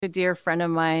A dear friend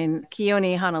of mine,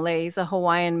 Coyote, he's a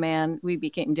Hawaiian man. We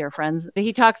became dear friends.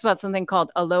 He talks about something called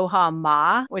aloha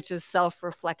ma, which is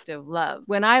self-reflective love.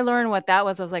 When I learned what that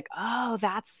was, I was like, oh,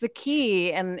 that's the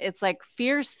key. And it's like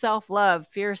fierce self-love,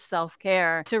 fierce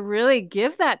self-care, to really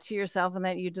give that to yourself and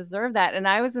that you deserve that. And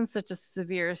I was in such a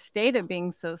severe state of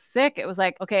being so sick. It was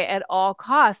like, okay, at all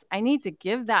costs, I need to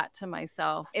give that to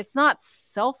myself. It's not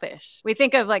selfish. We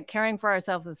think of like caring for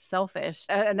ourselves as selfish.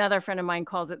 Another friend of mine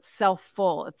calls it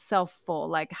self-full. It's self-full.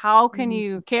 Like, how can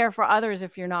you care for others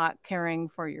if you're not caring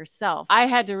for yourself? I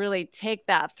had to really take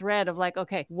that thread of like,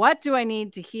 okay, what do I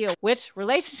need to heal? Which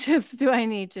relationships do I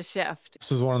need to shift?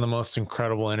 This is one of the most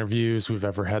incredible interviews we've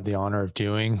ever had the honor of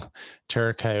doing.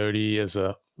 Tara Coyote is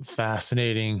a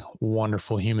fascinating,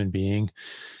 wonderful human being.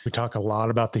 We talk a lot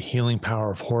about the healing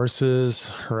power of horses,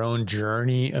 her own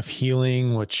journey of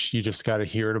healing, which you just got to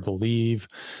hear to believe.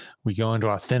 We go into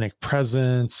authentic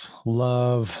presence,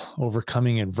 love,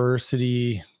 overcoming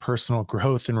adversity, personal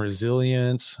growth and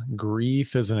resilience,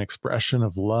 grief as an expression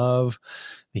of love,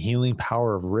 the healing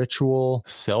power of ritual,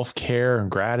 self-care and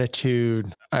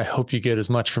gratitude. I hope you get as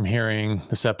much from hearing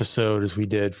this episode as we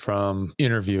did from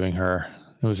interviewing her.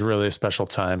 It was really a special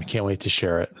time. I can't wait to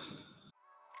share it.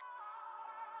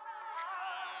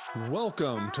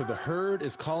 Welcome to the Herd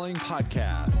is Calling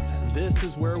podcast. This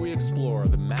is where we explore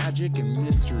the magic and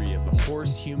mystery of the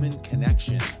horse-human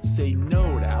connection. Say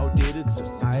no to outdated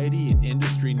society and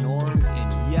industry norms,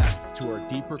 and yes to our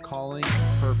deeper calling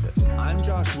and purpose. I'm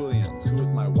Josh Williams, who with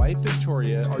my wife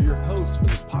Victoria are your hosts for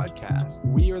this podcast.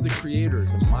 We are the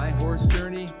creators of My Horse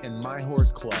Journey and My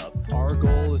Horse Club. Our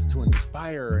goal is to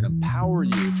inspire and empower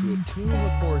you to attune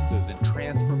with horses in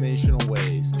transformational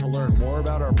ways. To learn more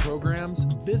about our programs,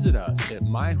 visit us at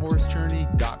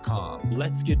myhorsejourney.com.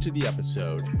 Let's get to the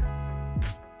episode.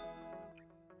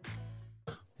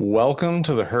 Welcome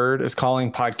to the Herd is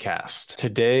Calling podcast.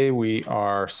 Today, we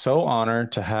are so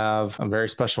honored to have a very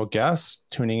special guest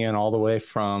tuning in all the way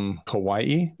from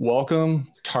Hawaii. Welcome,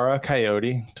 Tara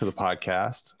Coyote, to the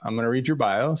podcast. I'm going to read your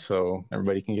bio so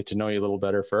everybody can get to know you a little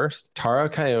better first. Tara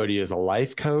Coyote is a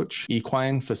life coach,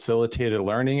 equine facilitated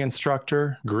learning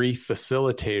instructor, grief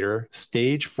facilitator,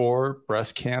 stage 4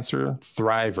 breast cancer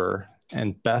thriver,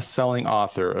 and best-selling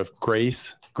author of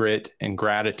Grace, Grit, and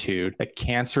Gratitude, a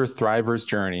cancer thriver's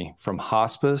journey from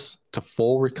hospice to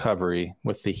full recovery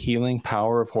with the healing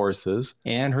power of horses,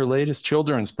 and her latest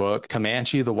children's book,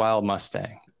 Comanche the Wild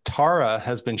Mustang. Tara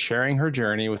has been sharing her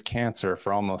journey with cancer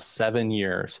for almost 7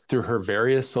 years through her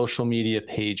various social media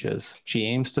pages. She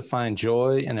aims to find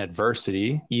joy in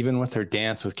adversity, even with her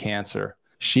dance with cancer.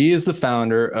 She is the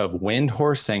founder of Wind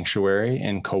Horse Sanctuary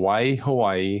in Kauai,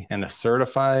 Hawaii, and a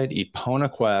certified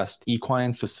Epona Quest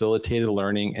equine facilitated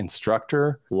learning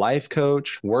instructor, life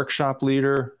coach, workshop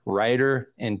leader,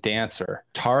 writer, and dancer.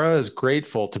 Tara is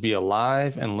grateful to be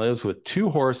alive and lives with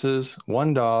 2 horses,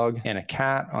 1 dog, and a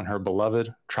cat on her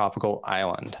beloved tropical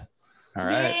island. All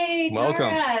right. Yay,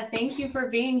 Welcome. Tara. Thank you for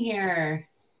being here.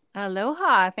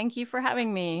 Aloha. Thank you for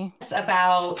having me. It's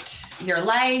about your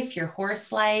life, your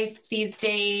horse life these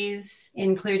days,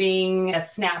 including a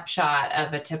snapshot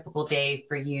of a typical day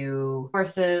for you.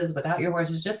 Horses, without your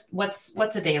horses, just what's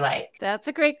a day like? That's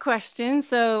a great question.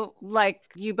 So, like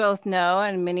you both know,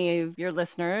 and many of your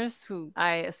listeners, who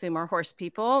I assume are horse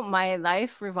people, my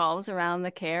life revolves around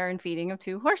the care and feeding of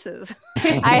 2 horses.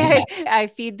 I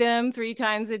feed them 3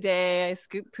 times a day. I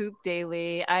scoop poop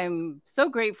daily. I'm so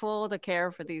grateful to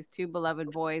care for these 2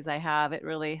 beloved boys I have. It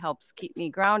really helps keep me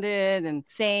grounded and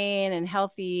sane and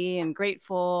healthy and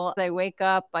grateful. I wake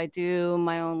up, I do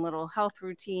my own little health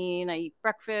routine. I eat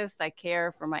breakfast. I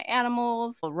care for my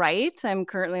animals. I'll write. I'm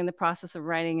currently in the process of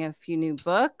writing a few new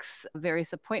books,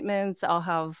 various appointments. I'll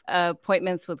have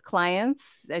appointments with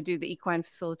clients. I do the equine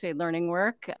facilitated learning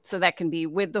work. So that can be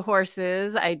with the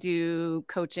horses. I do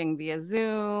coaching via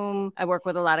Zoom. I work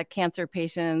with a lot of cancer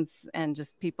patients and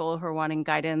just people who are wanting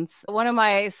guidance. One of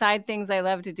my side things I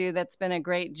love to do that's been a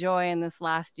great joy in this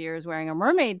last year is wearing a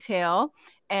mermaid tail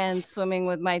and swimming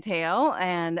with my tail.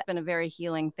 And it's been a very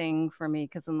healing thing for me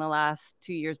because in the last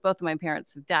 2 years, both of my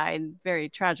parents have died very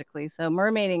tragically. So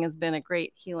mermaiding has been a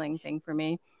great healing thing for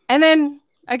me. And then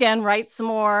again, write some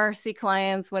more, see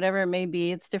clients, whatever it may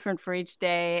be. It's different for each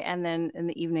day. And then in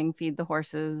the evening, feed the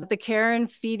horses. The care and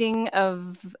feeding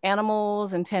of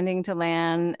animals and tending to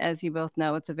land, as you both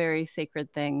know, it's a very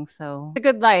sacred thing. So it's a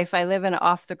good life. I live in an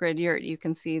off-the-grid yurt. You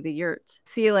can see the yurt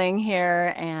ceiling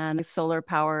here, and it's solar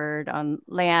powered on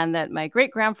land that my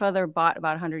great-grandfather bought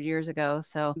about 100 years ago.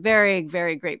 So very,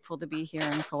 very grateful to be here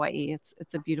in Kauai.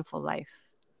 It's a beautiful life.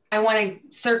 I want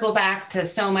to circle back to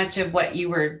so much of what you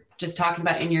were just talking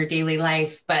about in your daily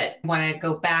life, but want to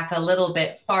go back a little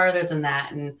bit farther than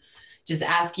that and just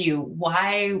ask you,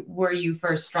 why were you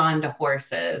first drawn to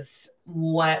horses?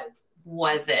 What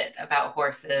was it about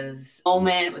horses?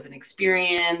 Moment? Was it an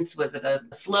experience? Was it a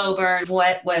slow burn?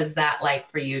 What was that like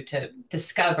for you to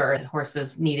discover that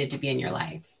horses needed to be in your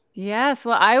life? Yes,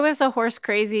 well, I was a horse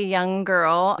crazy young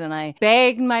girl and I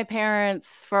begged my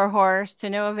parents for a horse to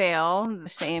no avail.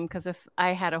 Shame, because if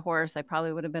I had a horse, I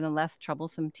probably would have been a less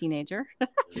troublesome teenager.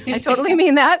 I totally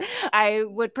mean that. I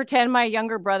would pretend my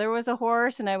younger brother was a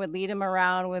horse and I would lead him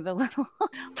around with a little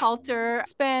halter.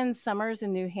 Spend summers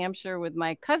in New Hampshire with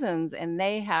my cousins and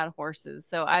they had horses.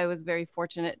 So I was very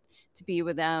fortunate to be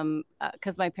with them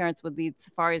because my parents would lead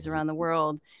safaris around the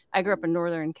world. I grew up in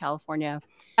Northern California.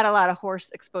 Had a lot of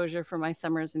horse exposure for my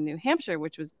summers in New Hampshire,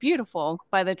 which was beautiful.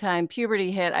 By the time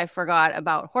puberty hit, I forgot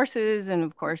about horses and,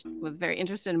 of course, was very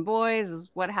interested in boys, is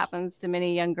what happens to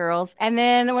many young girls. And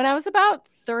then when I was about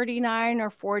 39 or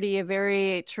 40, a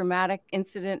very traumatic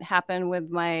incident happened with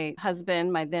my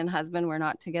husband, my then husband. We're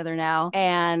not together now.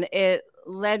 And it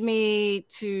led me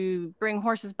to bring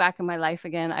horses back in my life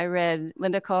again. I read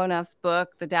Linda Kohenough's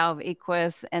book, The Tao of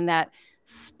Equus, and that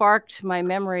sparked my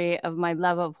memory of my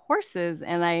love of horses.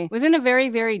 And I was in a very,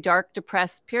 very dark,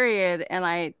 depressed period. And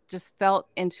I just felt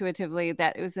intuitively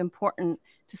that it was important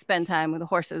to spend time with the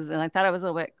horses. And I thought I was a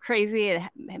little bit crazy. It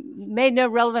made no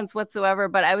relevance whatsoever,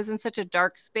 but I was in such a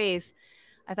dark space.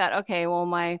 I thought, okay, well,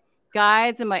 my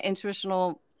guides and my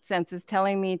intuitional sense is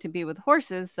telling me to be with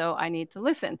horses, so I need to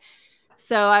listen.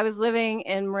 So I was living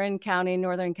in Marin County,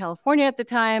 Northern California at the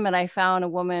time, and I found a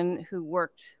woman who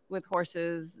worked with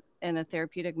horses in a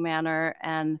therapeutic manner.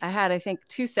 And I had, I think,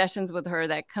 2 sessions with her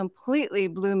that completely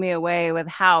blew me away with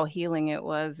how healing it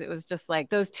was. It was just like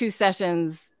those 2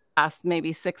 sessions last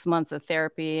maybe 6 months of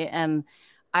therapy. And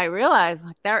I realized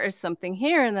like there is something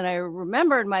here. And then I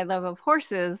remembered my love of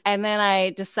horses. And then I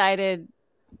decided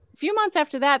few months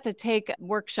after that to take a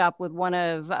workshop with one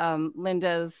of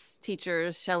Linda's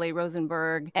teachers, Shelley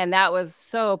Rosenberg. And that was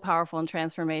so powerful and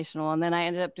transformational. And then I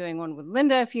ended up doing one with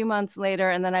Linda a few months later.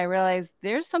 And then I realized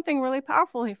there's something really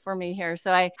powerful for me here.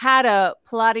 So I had a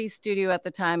Pilates studio at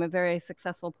the time, a very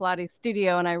successful Pilates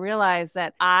studio. And I realized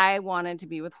that I wanted to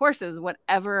be with horses,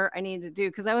 whatever I needed to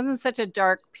do, because I was in such a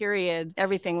dark period.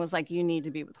 Everything was like, you need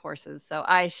to be with horses. So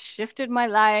I shifted my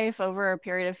life over a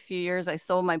period of a few years. I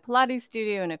sold my Pilates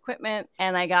studio and equipment,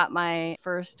 and I got my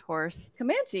first horse,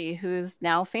 Comanche, who's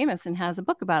now famous and has a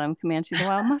book about him, Comanche the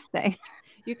Wild Mustang.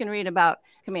 You can read about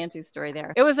Comanche's story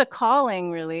there. It was a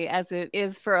calling, really, as it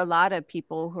is for a lot of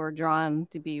people who are drawn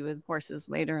to be with horses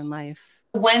later in life.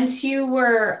 Once you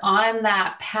were on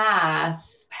that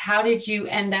path, how did you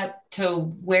end up to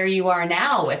where you are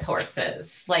now with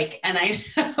horses? Like, and I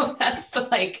know that's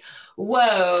like,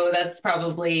 whoa, that's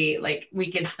probably like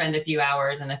we could spend a few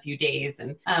hours and a few days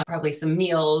and probably some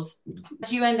meals.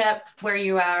 Did you end up where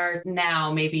you are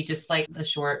now? Maybe just like the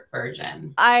short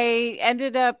version. I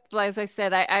ended up, as I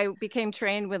said, I became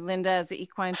trained with Linda as an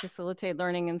equine facilitated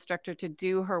learning instructor to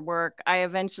do her work. I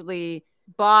eventually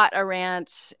bought a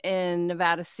ranch in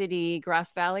Nevada City,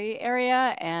 Grass Valley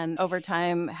area, and over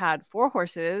time had 4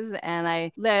 horses. And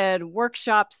I led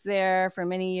workshops there for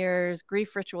many years,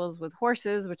 grief rituals with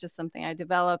horses, which is something I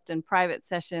developed in private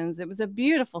sessions. It was a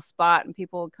beautiful spot and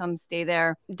people would come stay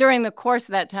there. During the course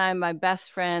of that time, my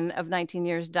best friend of 19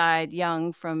 years died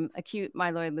young from acute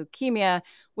myeloid leukemia,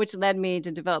 which led me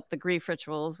to develop the grief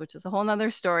rituals, which is a whole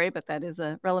nother story, but that is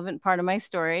a relevant part of my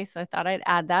story. So I thought I'd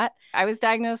add that. I was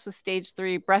diagnosed with stage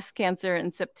 3 breast cancer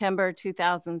in September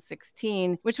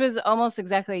 2016, which was almost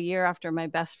exactly a year after my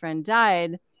best friend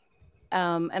died.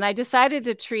 And I decided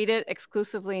to treat it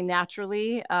exclusively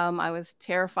naturally. I was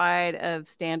terrified of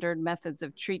standard methods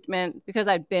of treatment because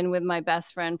I'd been with my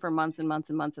best friend for months and months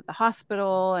and months at the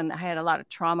hospital, and I had a lot of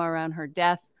trauma around her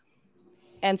death.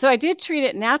 And so I did treat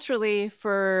it naturally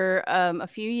for a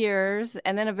few years.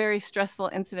 And then a very stressful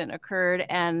incident occurred,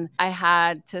 and I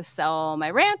had to sell my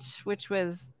ranch, which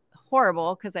was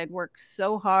horrible because I'd worked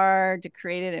so hard to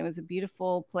create it. It was a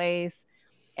beautiful place.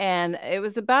 And it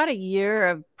was about a year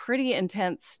of pretty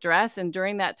intense stress. And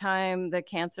during that time, the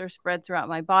cancer spread throughout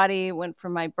my body, went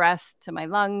from my breast to my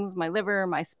lungs, my liver,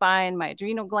 my spine, my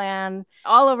adrenal gland,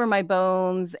 all over my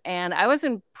bones. And I was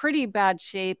in pretty bad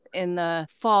shape in the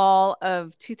fall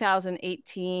of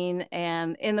 2018.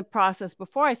 And in the process,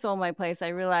 before I sold my place, I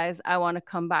realized I want to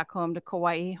come back home to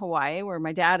Kauai, Hawaii, where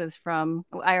my dad is from.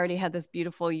 I already had this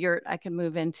beautiful yurt I could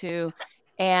move into.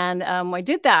 And I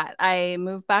did that. I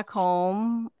moved back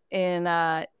home in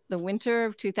the winter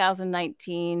of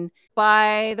 2019.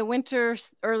 By the winter,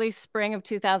 early spring of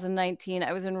 2019,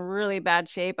 I was in really bad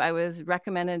shape. I was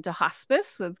recommended to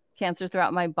hospice with cancer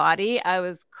throughout my body. I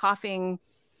was coughing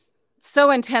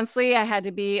so intensely. I had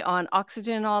to be on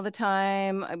oxygen all the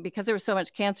time because there was so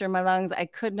much cancer in my lungs. I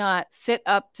could not sit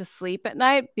up to sleep at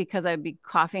night because I'd be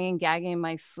coughing and gagging in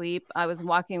my sleep. I was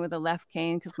walking with a left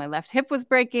cane because my left hip was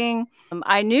breaking.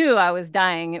 I knew I was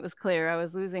dying. It was clear. I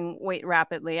was losing weight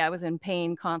rapidly. I was in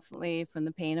pain constantly from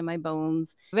the pain in my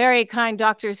bones. Very kind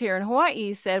doctors here in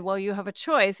Hawaii said, well, you have a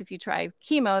choice. If you try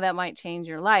chemo, that might change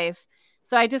your life.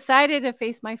 So I decided to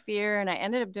face my fear, and I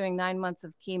ended up doing 9 months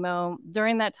of chemo.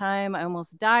 During that time, I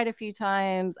almost died a few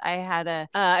times.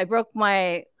 I broke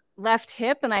my left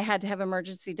hip, and I had to have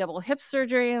emergency double hip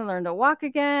surgery and learn to walk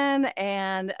again.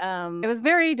 And it was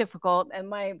very difficult. And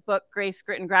my book, Grace,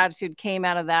 Grit, and Gratitude, came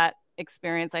out of that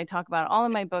experience. I talk about it all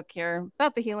in my book here,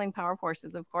 about the healing power of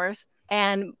horses, of course.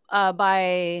 And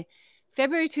by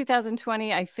February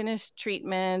 2020, I finished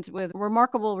treatment with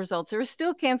remarkable results. There was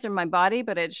still cancer in my body,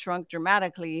 but it shrunk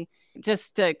dramatically.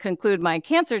 Just to conclude my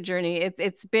cancer journey,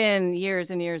 it's been years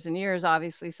and years and years,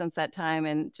 obviously, since that time.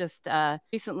 And just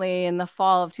recently in the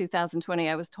fall of 2020,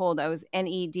 I was told I was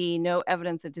NED, no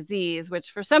evidence of disease,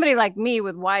 which for somebody like me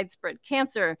with widespread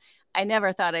cancer, I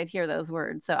never thought I'd hear those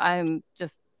words. So I'm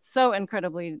just so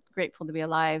incredibly grateful to be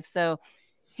alive. So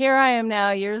here I am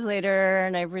now, years later,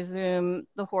 and I've resumed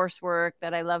the horse work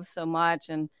that I love so much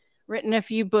and written a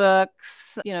few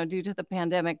books. Due to the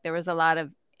pandemic, there was a lot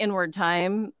of inward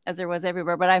time, as there was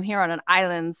everywhere, but I'm here on an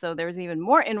island, so there was even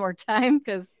more inward time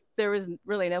because there was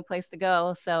really no place to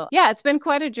go. So yeah, it's been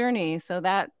quite a journey. So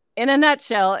that, in a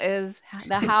nutshell, is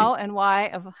the how and why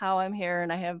of how I'm here.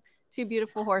 And I have two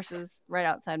beautiful horses right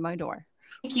outside my door.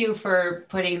 Thank you for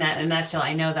putting that in a nutshell.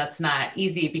 I know that's not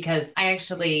easy because I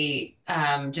actually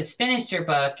just finished your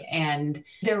book, and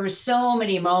there were so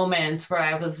many moments where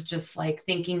I was just like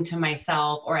thinking to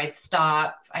myself, or I'd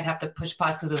stop, I'd have to push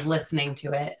pause because I was listening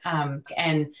to it.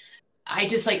 And I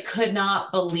just could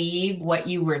not believe what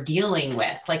you were dealing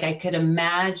with. I could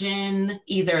imagine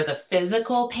either the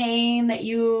physical pain that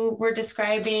you were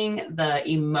describing, the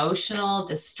emotional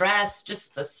distress,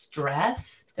 just the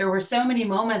stress. There were so many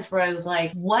moments where I was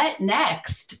like, what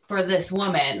next for this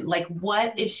woman?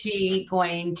 What is she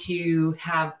going to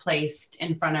have placed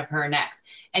in front of her next?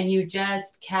 And you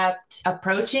just kept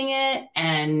approaching it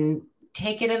and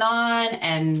taking it on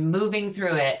and moving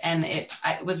through it. And it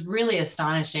was really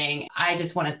astonishing. I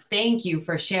just want to thank you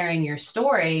for sharing your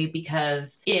story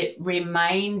because it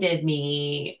reminded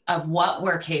me of what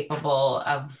we're capable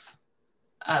of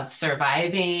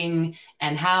surviving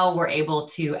and how we're able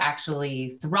to actually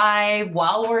thrive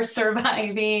while we're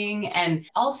surviving. And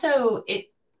also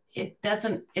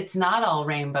it's not all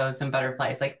rainbows and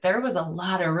butterflies. There was a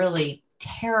lot of really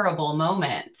terrible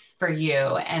moments for you.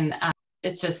 And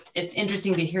it's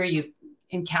interesting to hear you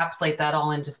encapsulate that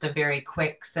all in just a very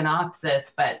quick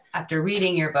synopsis. But after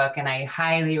reading your book, and I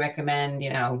highly recommend,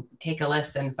 take a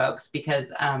listen, folks,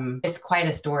 because it's quite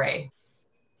a story.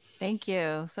 Thank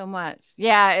you so much.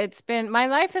 Yeah, my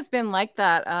life has been like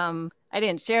that. I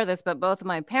didn't share this, but both of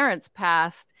my parents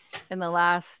passed in the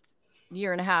last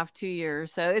year and a half, 2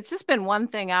 years. So it's just been one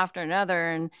thing after another.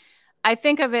 And I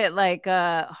think of it like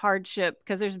a hardship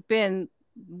because there's been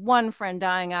one friend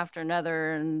dying after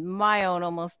another and my own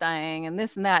almost dying and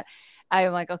this and that.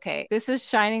 I'm like, okay, this is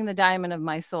shining the diamond of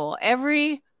my soul.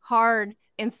 Every hard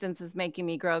instance is making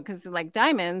me grow because like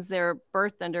diamonds, they're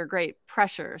birthed under great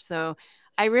pressure. So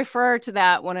I refer to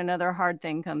that when another hard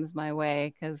thing comes my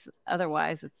way because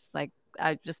otherwise it's like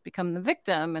I just become the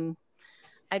victim, and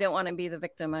I don't want to be the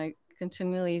victim. I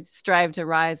continually strive to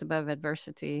rise above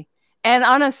adversity. And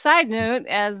on a side note,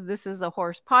 as this is a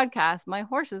horse podcast, my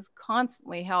horses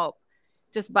constantly help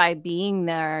just by being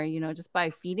there, just by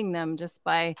feeding them, just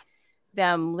by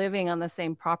them living on the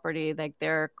same property.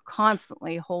 They're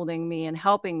constantly holding me and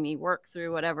helping me work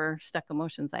through whatever stuck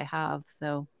emotions I have.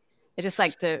 So I just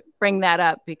like to bring that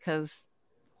up because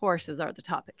horses are the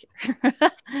topic here.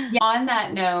 Yeah, on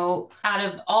that note, out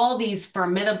of all these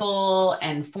formidable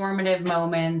and formative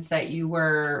moments that you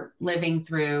were living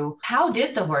through, how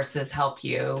did the horses help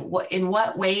you? In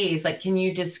what ways? Can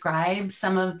you describe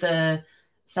some of the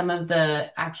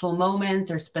actual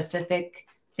moments or specific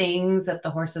things that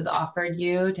the horses offered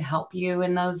you to help you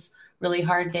in those really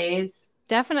hard days?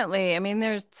 Definitely. I mean,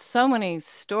 there's so many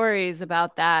stories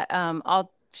about that.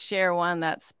 I'll share one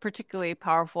that's particularly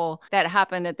powerful that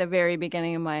happened at the very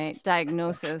beginning of my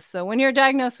diagnosis. So when you're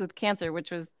diagnosed with cancer,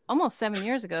 which was almost 7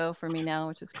 years ago for me now,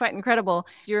 which is quite incredible,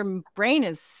 your brain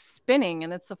is spinning.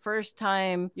 And it's the first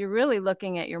time you're really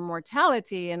looking at your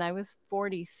mortality. And I was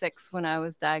 46 when I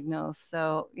was diagnosed.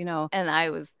 So, and I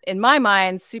was, in my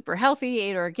mind, super healthy,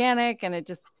 ate organic, and it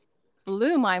just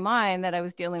blew my mind that I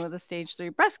was dealing with a stage 3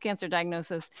 breast cancer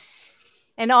diagnosis.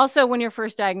 And also, when you're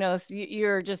first diagnosed,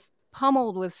 you're just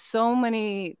pummeled with so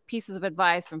many pieces of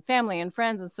advice from family and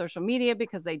friends and social media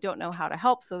because they don't know how to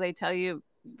help. So they tell you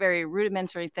very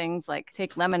rudimentary things like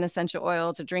take lemon essential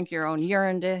oil to drink your own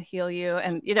urine to heal you.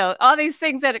 And, all these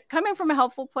things that are coming from a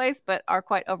helpful place, but are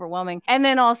quite overwhelming. And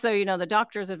then also, the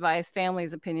doctor's advice,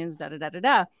 family's opinions, da, da, da, da,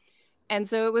 da. And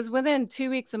so it was within 2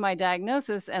 weeks of my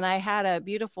diagnosis, and I had a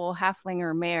beautiful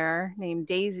halflinger mare named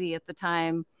Daisy at the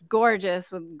time,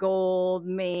 gorgeous with gold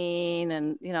mane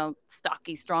and,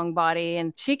 stocky, strong body.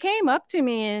 And she came up to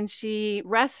me and she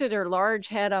rested her large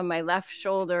head on my left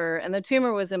shoulder, and the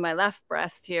tumor was in my left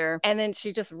breast here. And then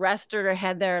she just rested her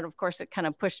head there. And of course, it kind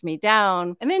of pushed me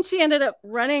down. And then she ended up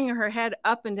running her head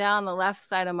up and down the left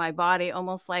side of my body,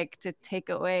 almost like to take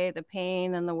away the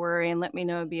pain and the worry and let me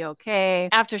know it'd be okay.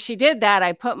 After she did that,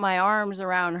 I put my arms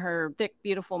around her thick,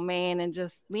 beautiful mane and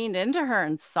just leaned into her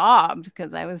and sobbed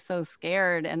because I was so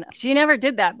scared. And she never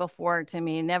did that before to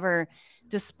me, never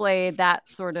displayed that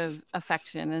sort of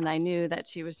affection. And I knew that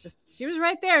she was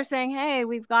right there saying, hey,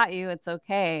 we've got you. It's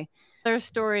okay. There's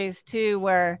stories too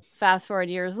where fast forward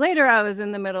years later, I was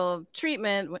in the middle of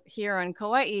treatment here on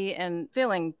Kauai and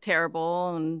feeling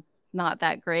terrible and not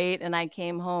that great. And I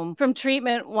came home from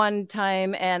treatment one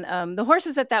time, and the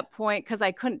horses at that point, because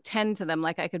I couldn't tend to them,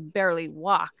 like I could barely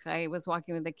walk. I was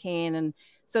walking with a cane. And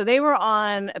so they were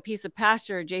on a piece of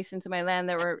pasture adjacent to my land.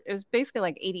 It was basically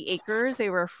like 80 acres they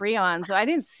were free on. So I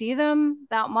didn't see them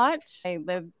that much. I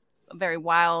lived a very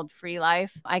wild, free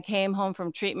life. I came home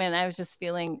from treatment. I was just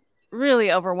feeling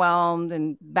really overwhelmed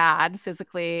and bad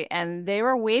physically. And they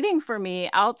were waiting for me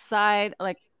outside,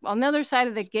 like on the other side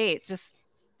of the gate, just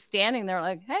standing there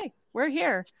like, hey, we're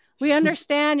here. We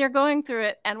understand you're going through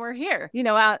it and we're here.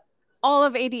 Out all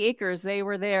of 80 acres, they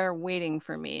were there waiting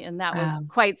for me. And that was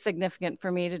quite significant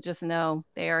for me to just know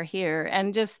they are here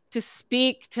and just to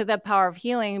speak to the power of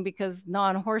healing, because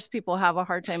non-horse people have a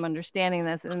hard time understanding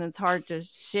this and it's hard to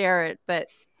share it. But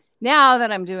now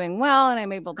that I'm doing well and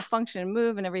I'm able to function and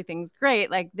move and everything's great,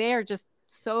 like they're just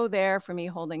so there for me,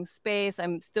 holding space.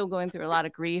 I'm still going through a lot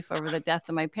of grief over the death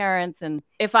of my parents. And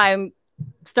if I'm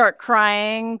start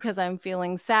crying because I'm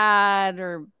feeling sad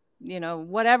or,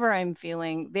 whatever I'm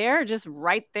feeling, they're just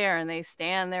right there and they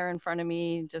stand there in front of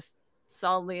me, just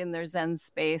solidly in their Zen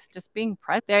space, just being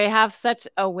present. They have such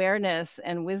awareness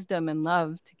and wisdom and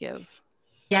love to give.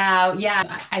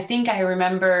 Yeah. I think I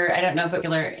remember, I don't know if it's a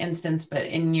particular instance, but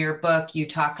in your book, you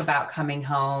talk about coming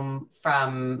home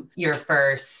from your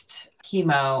first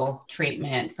chemo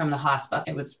treatment from the hospital.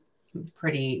 It was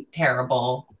pretty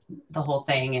terrible, the whole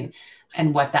thing,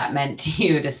 and what that meant to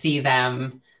you to see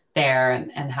them there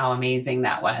and how amazing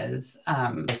that was.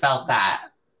 I felt that.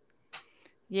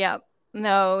 Yeah.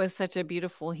 No, it was such a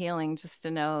beautiful healing just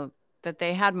to know that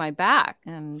they had my back.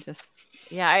 And just,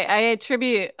 I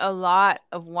attribute a lot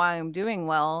of why I'm doing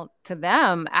well to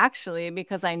them, actually,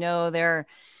 because I know they're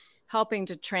helping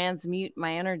to transmute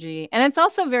my energy. And it's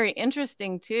also very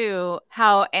interesting too,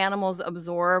 how animals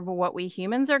absorb what we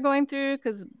humans are going through.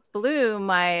 Because Blue,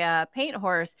 my paint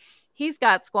horse, he's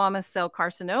got squamous cell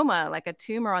carcinoma, like a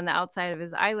tumor on the outside of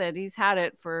his eyelid. He's had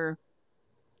it for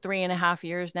 3.5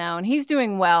 years now, and he's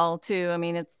doing well too. I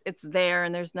mean, it's there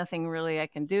and there's nothing really I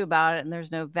can do about it. And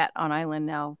there's no vet on island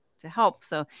now to help.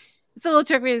 So it's a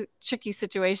little tricky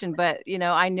situation, but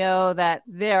I know that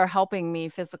they're helping me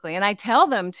physically. And I tell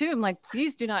them too, I'm like,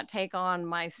 please do not take on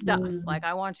my stuff. Like,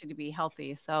 I want you to be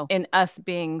healthy. So in us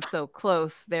being so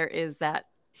close, there is that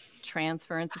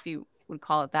transference, if you would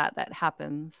call it that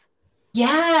happens.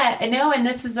 Yeah, no, and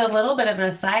this is a little bit of an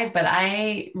aside, but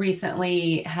I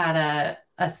recently had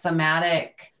a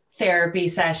somatic therapy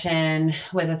session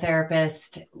with a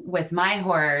therapist with my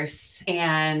horse.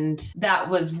 And that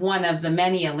was one of the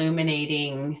many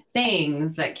illuminating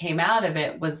things that came out of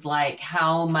it, was like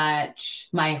how much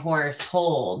my horse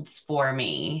holds for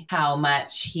me, how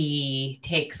much he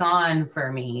takes on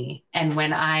for me. And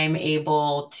when I'm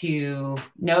able to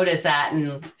notice that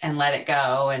and let it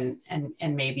go and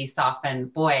maybe soften,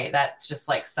 boy, that's just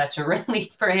like such a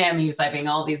relief for him. He was having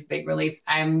all these big reliefs.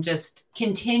 I'm just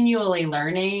continually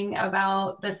learning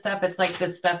about this stuff. It's like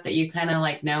this stuff that you kind of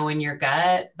like know in your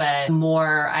gut, but the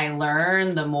more I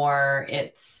learn, the more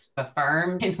it's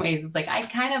affirmed in ways. It's like, I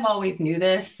kind of always knew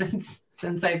this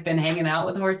since I've been hanging out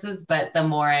with horses, but the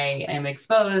more I am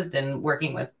exposed and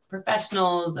working with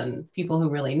professionals and people who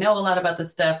really know a lot about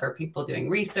this stuff, or people doing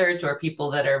research, or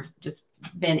people that are just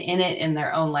been in it in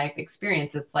their own life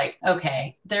experience, it's like,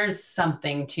 okay, there's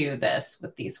something to this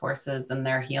with these horses and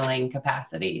their healing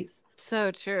capacities.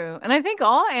 So true. And I think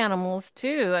all animals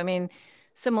too. I mean,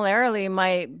 similarly,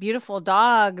 my beautiful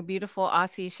dog, beautiful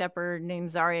Aussie Shepherd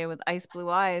named Zaria with ice blue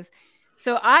eyes.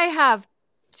 So I have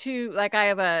I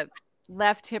have a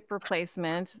left hip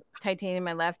replacement, titanium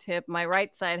my left hip. My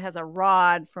right side has a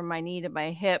rod from my knee to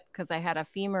my hip because I had a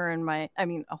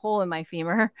hole in my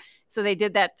femur. So they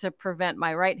did that to prevent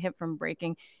my right hip from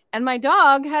breaking. And my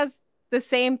dog has the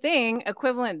same thing,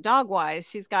 equivalent dog wise.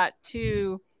 She's got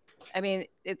it's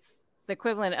the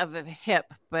equivalent of a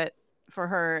hip, but for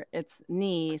her it's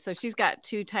knee. So she's got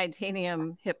two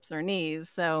titanium hips or knees.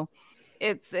 So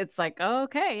it's like, oh,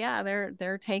 okay, yeah,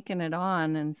 they're taking it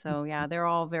on. And so yeah, they're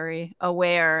all very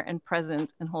aware and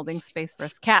present and holding space for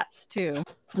us cats too.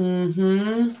 All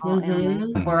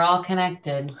animals. We're all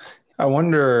connected. I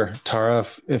wonder, Tara,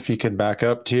 if you could back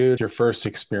up to your first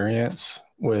experience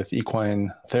with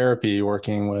equine therapy,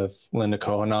 working with Linda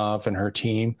Kohanov and her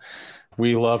team.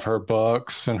 We love her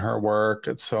books and her work.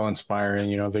 It's so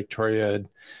inspiring. Victoria had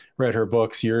read her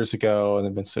books years ago and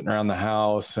they've been sitting around the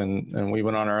house, and we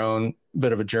went on our own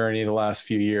bit of a journey the last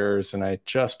few years. And I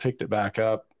just picked it back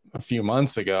up a few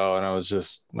months ago, and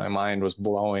my mind was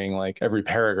blowing, like every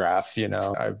paragraph.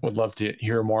 I would love to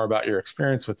hear more about your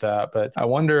experience with that, but I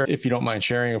wonder if you don't mind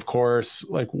sharing, of course,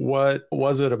 like what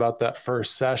was it about that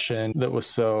first session that was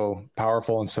so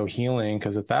powerful and so healing?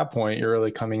 Because at that point you're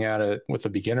really coming at it with a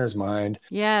beginner's mind.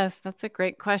 Yes, that's a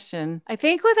great question. I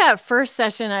think with that first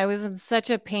session, I was in such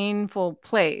a painful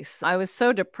place. I was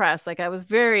so depressed. Like I was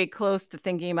very close to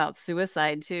thinking about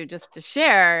suicide too, just to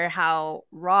share how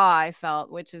raw I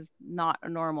felt, which is not a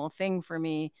normal thing for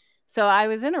me. So I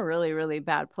was in a really, really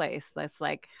bad place. That's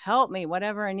like, help me,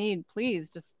 whatever I need,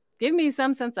 please just give me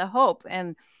some sense of hope.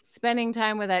 And spending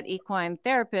time with that equine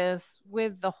therapist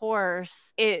with the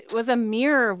horse, it was a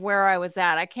mirror of where I was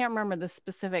at. I can't remember the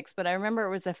specifics, but I remember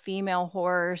it was a female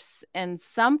horse, and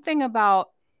something about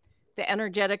the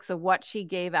energetics of what she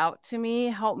gave out to me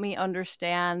helped me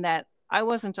understand that I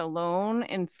wasn't alone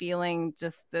in feeling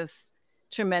just this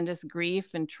tremendous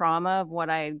grief and trauma of what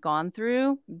I had gone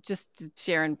through. Just to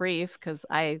share in brief, because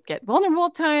I get vulnerable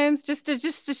at times, just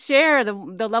to share the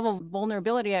level of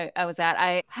vulnerability I was at.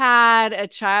 I had a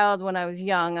child when I was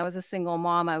young. I was a single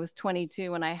mom. I was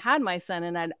 22 when I had my son,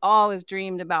 and I'd always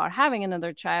dreamed about having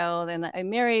another child. And I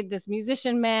married this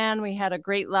musician man. We had a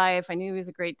great life. I knew he was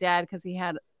a great dad because he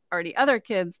had already other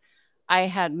kids. I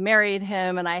had married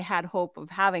him and I had hope of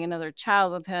having another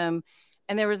child with him.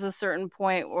 And there was a certain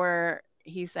point where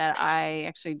he said, I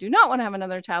actually do not want to have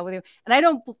another child with you. And I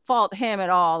don't fault him at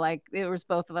all. Like it was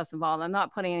both of us involved. I'm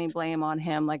not putting any blame on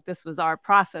him. Like this was our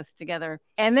process together.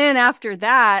 And then after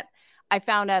that, I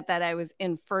found out that I was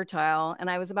infertile, and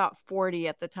I was about 40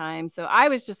 at the time. So I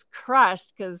was just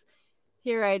crushed because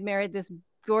here I had married this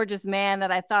gorgeous man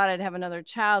that I thought I'd have another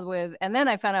child with. And then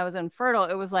I found I was infertile.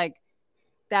 It was like,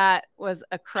 that was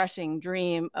a crushing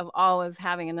dream of always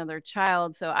having another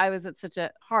child. So I was at such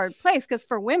a hard place because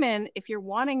for women, if you're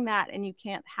wanting that and you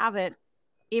can't have it,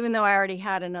 even though I already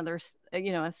had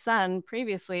a son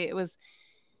previously, it was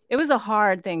a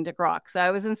hard thing to grok. So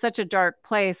I was in such a dark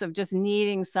place of just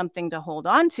needing something to hold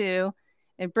on to.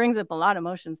 It brings up a lot of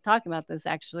emotions talking about this,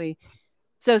 actually.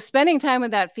 So spending time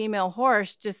with that female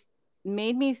horse just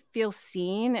made me feel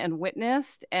seen and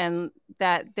witnessed, and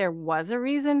that there was a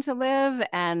reason to live.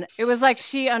 And it was like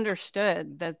she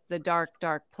understood the dark,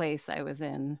 dark place I was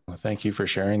in. Well, thank you for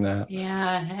sharing that.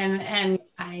 Yeah. And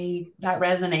that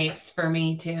resonates for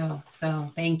me too.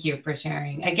 So thank you for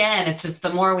sharing. Again, it's just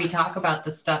the more we talk about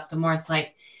this stuff, the more it's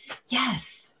like,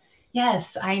 yes,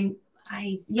 yes.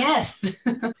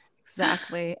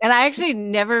 Exactly. And I actually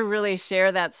never really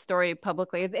share that story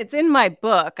publicly. It's in my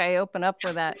book. I open up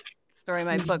with that story in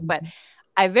my book, but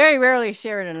I very rarely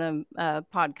share it in a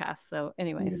podcast. So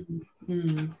anyways.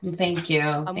 Thank you.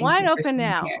 I'm wide open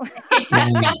now.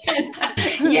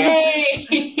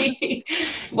 Yay.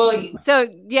 Well, so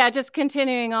yeah, just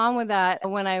continuing on with that,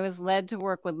 when I was led to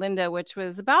work with Linda, which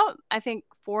was about, I think,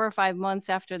 4 or 5 months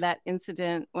after that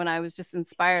incident, when I was just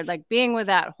inspired, like being with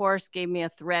that horse gave me a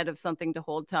thread of something to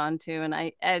hold on to. And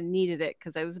I needed it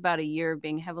because I was about a year of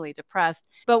being heavily depressed.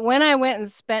 But when I went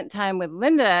and spent time with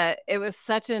Linda, it was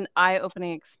such an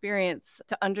eye-opening experience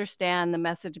to understand the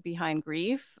message behind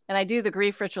grief. And I do the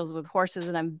grief rituals with horses,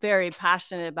 and I'm very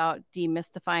passionate about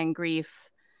demystifying grief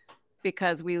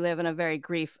because we live in a very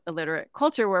grief illiterate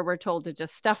culture where we're told to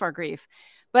just stuff our grief.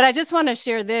 But I just want to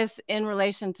share this in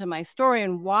relation to my story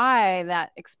and why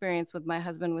that experience with my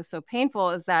husband was so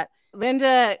painful, is that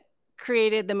Linda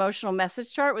created the emotional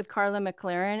message chart with Carla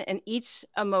McLaren, and each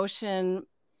emotion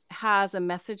has a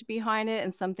message behind it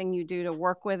and something you do to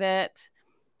work with it.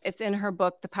 It's in her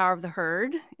book, The Power of the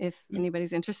Herd, if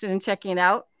anybody's interested in checking it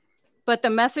out. But the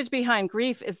message behind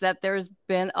grief is that there's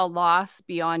been a loss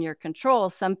beyond your control,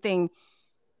 something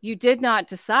you did not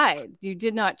decide, you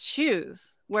did not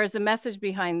choose. Whereas the message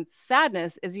behind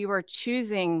sadness is you are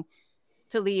choosing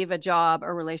to leave a job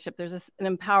or relationship. There's an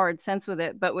empowered sense with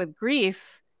it. But with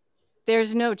grief,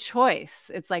 there's no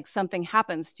choice. It's like something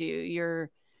happens to you.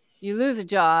 You lose a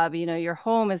job, your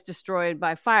home is destroyed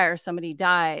by fire, somebody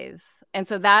dies. And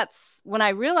so that's when I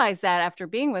realized that after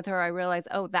being with her, I realized,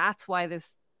 oh, that's why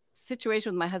this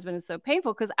situation with my husband is so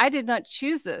painful, because I did not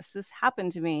choose this. This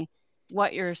happened to me.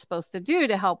 What you're supposed to do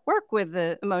to help work with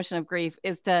the emotion of grief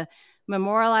is to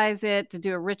memorialize it, to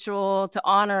do a ritual, to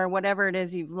honor whatever it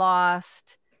is you've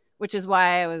lost, which is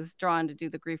why I was drawn to do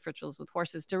the grief rituals with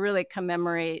horses, to really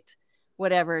commemorate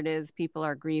whatever it is people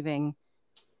are grieving.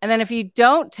 And then if you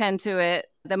don't tend to it,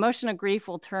 the emotion of grief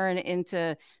will turn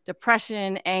into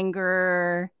depression,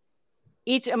 anger.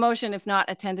 Each emotion, if not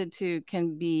attended to,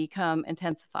 can become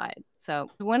intensified.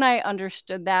 So when I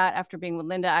understood that after being with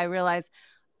Linda, I realized,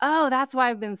 oh, that's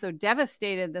why I've been so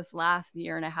devastated this last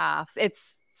year and a half.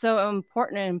 It's so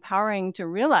important and empowering to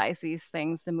realize these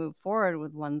things to move forward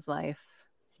with one's life.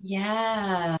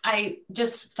 Yeah. I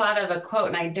just thought of a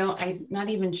quote, and I'm not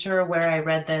even sure where I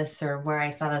read this or where I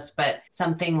saw this, but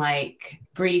something like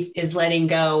grief is letting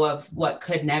go of what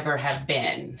could never have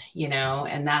been,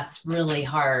 and that's really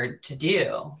hard to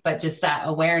do. But just that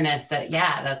awareness that,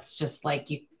 that's just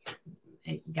like you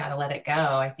got to let it go,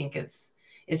 I think is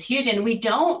huge. And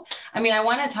I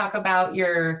want to talk about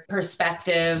your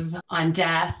perspective on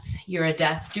death. You're a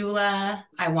death doula.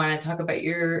 I want to talk about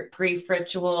your grief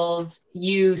rituals.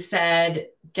 You said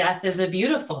death is a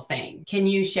beautiful thing. Can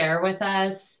you share with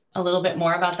us a little bit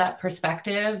more about that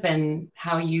perspective and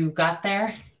how you got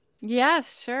there?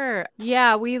 Yes, sure.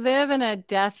 Yeah, we live in a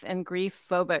death and grief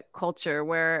phobic culture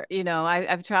where,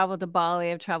 I've traveled to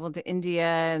Bali, I've traveled to India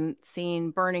and seen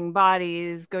burning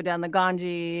bodies go down the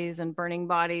Ganges and burning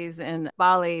bodies in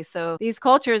Bali. So these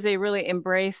cultures, they really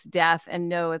embrace death and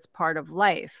know it's part of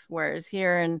life. Whereas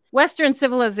here in Western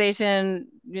civilization,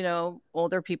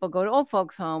 older people go to old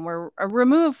folks' home. We're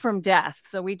removed from death.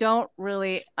 So we don't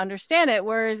really understand it.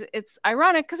 Whereas it's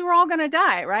ironic because we're all going to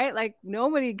die, right? Like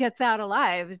nobody gets out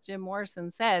alive, as Jim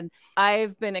Morrison said.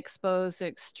 I've been exposed to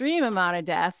extreme amount of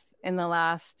death in the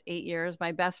last 8 years.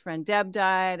 My best friend Deb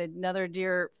died. Another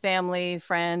dear family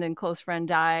friend and close friend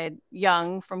died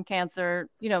young from cancer,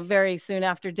 very soon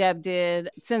after Deb did.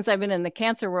 Since I've been in the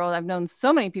cancer world, I've known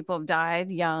so many people have died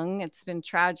young. It's been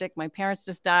tragic. My parents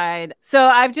just died. So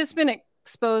I've just been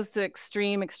exposed to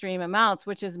extreme amounts,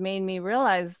 which has made me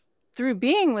realize through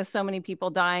being with so many people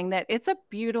dying that it's a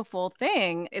beautiful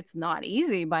thing. It's not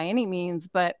easy by any means,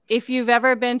 but if you've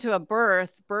ever been to a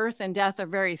birth and death are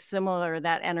very similar,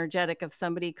 that energetic of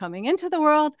somebody coming into the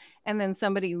world and then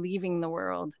somebody leaving the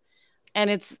world. And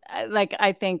it's like,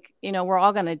 I think, we're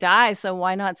all going to die. So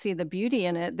why not see the beauty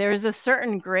in it? There's a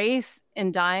certain grace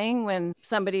in dying when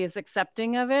somebody is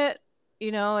accepting of it.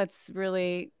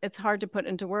 It's hard to put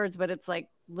into words, but it's like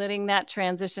letting that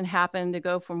transition happen to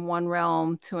go from one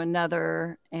realm to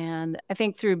another. And I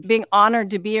think through being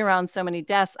honored to be around so many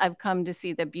deaths, I've come to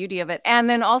see the beauty of it. And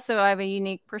then also I have a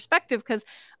unique perspective because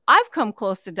I've come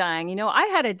close to dying. I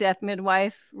had a death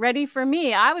midwife ready for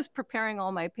me. I was preparing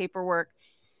all my paperwork.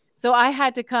 So I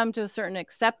had to come to a certain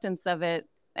acceptance of it.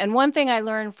 And one thing I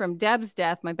learned from Deb's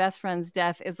death, my best friend's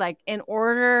death, is like, in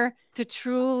order to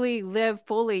truly live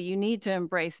fully, you need to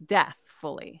embrace death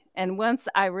fully. And once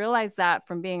I realized that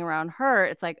from being around her,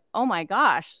 it's like, oh my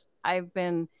gosh, I've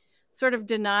been sort of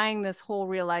denying this whole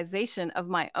realization of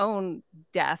my own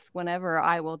death whenever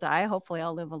I will die. Hopefully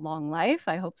I'll live a long life.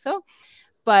 I hope so.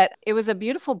 But it was a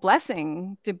beautiful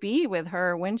blessing to be with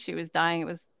her when she was dying. It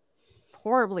was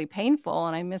horribly painful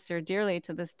and I miss her dearly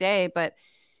to this day, but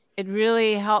it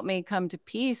really helped me come to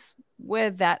peace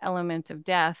with that element of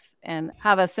death and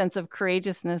have a sense of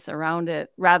courageousness around it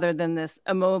rather than this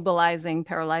immobilizing,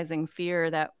 paralyzing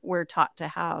fear that we're taught to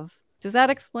have. Does that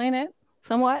explain it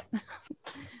somewhat?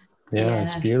 Yeah,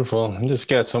 it's beautiful. I just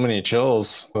got so many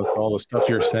chills with all the stuff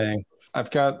you're saying. I've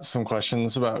got some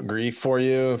questions about grief for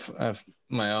you. I've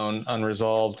my own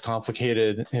unresolved,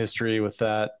 complicated history with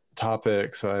that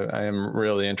topic. So I am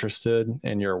really interested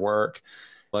in your work.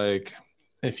 Like,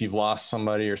 if you've lost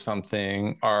somebody or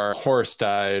something, our horse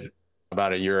died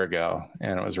about a year ago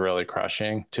and it was really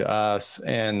crushing to us.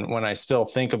 And when I still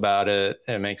think about it,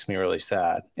 it makes me really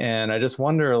sad. And I just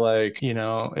wonder, like,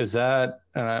 is that,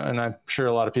 and I'm sure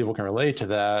a lot of people can relate to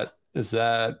that, is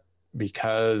that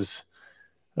because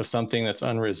of something that's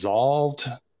unresolved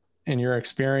in your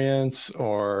experience?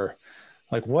 Or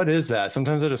like, what is that?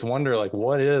 Sometimes I just wonder, like,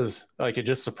 what is, like, it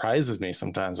just surprises me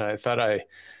sometimes. I thought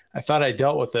I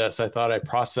dealt with this. I thought I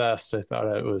processed. I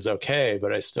thought it was okay,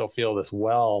 but I still feel this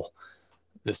well,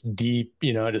 this deep,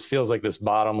 it just feels like this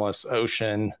bottomless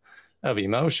ocean of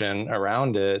emotion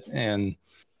around it. And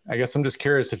I guess I'm just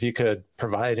curious if you could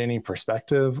provide any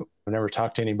perspective. I've never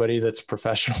talked to anybody that's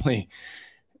professionally,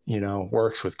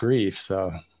 works with grief.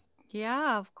 So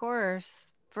Yeah, of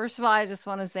course. First of all, I just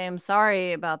want to say I'm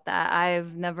sorry about that.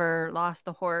 I've never lost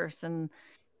a horse, and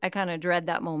I kind of dread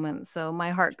that moment. So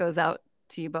my heart goes out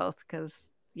to you both because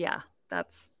yeah,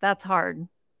 that's hard.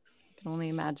 I can only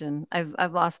imagine.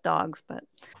 I've lost dogs, but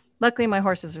luckily my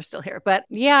horses are still here. But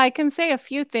yeah, I can say a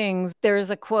few things.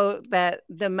 There's a quote that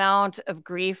the amount of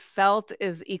grief felt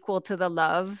is equal to the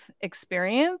love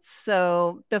experience.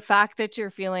 So the fact that you're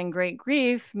feeling great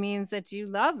grief means that you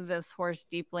love this horse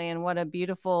deeply, and what a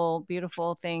beautiful,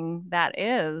 beautiful thing that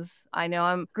is. I know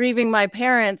I'm grieving my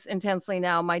parents intensely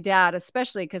now, my dad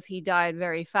especially, because he died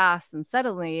very fast and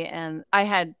suddenly, and I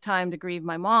had time to grieve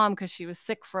my mom because she was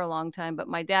sick for a long time, but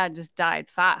my dad just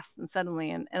died fast and suddenly,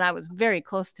 and I was very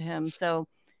close to him. So,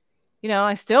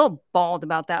 I still bawled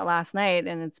about that last night,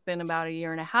 and it's been about a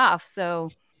year and a half.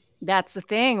 So that's the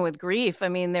thing with grief. I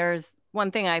mean, there's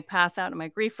one thing I pass out in my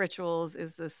grief rituals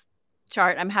is this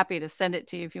chart. I'm happy to send it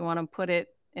to you if you want to put it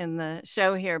in the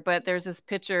show here, but there's this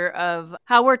picture of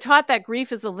how we're taught that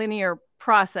grief is a linear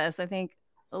process. I think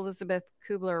Elizabeth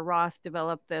Kubler-Ross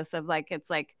developed this of like, it's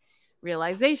like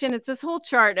realization. It's this whole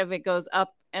chart of it goes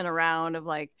up and around of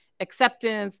like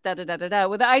acceptance, da da da da da,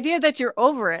 with the idea that you're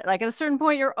over it. Like at a certain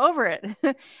point, you're over it.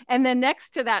 And then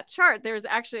next to that chart, there's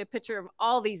actually a picture of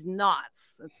all these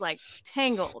knots. It's like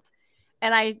tangled.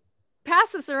 And I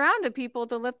pass this around to people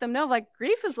to let them know, like,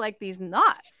 grief is like these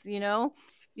knots,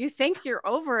 you think you're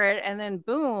over it, and then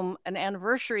boom, an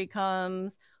anniversary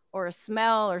comes, or a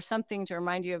smell or something to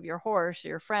remind you of your horse, or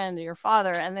your friend, or your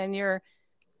father, and then you're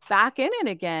back in it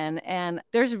again. And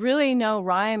there's really no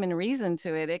rhyme and reason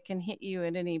to it. It can hit you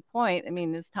at any point. I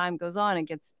mean, as time goes on, it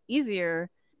gets easier.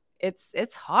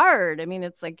 It's hard. I mean,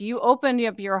 it's like you opened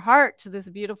up your heart to this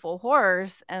beautiful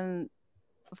horse, and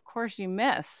of course you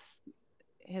miss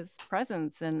his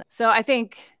presence. And so I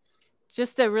think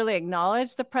just to really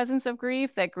acknowledge the presence of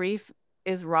grief, that grief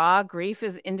is raw. Grief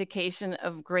is indication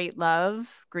of great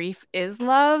love. Grief is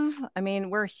love. I mean,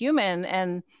 we're human,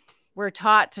 and we're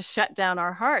taught to shut down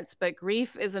our hearts, but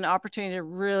grief is an opportunity to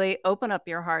really open up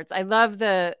your hearts. I love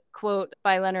the quote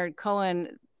by Leonard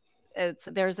Cohen.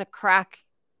 There's a crack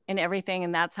in everything,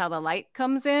 and that's how the light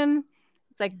comes in.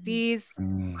 It's like these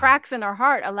cracks in our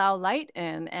heart allow light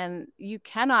in, and you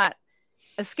cannot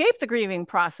escape the grieving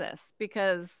process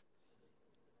because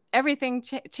everything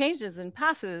changes and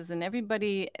passes, and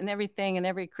everybody and everything and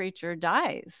every creature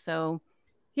dies. So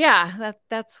yeah,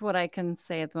 that's what I can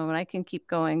say at the moment. I can keep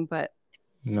going, but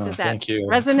no, does that thank you.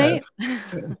 resonate?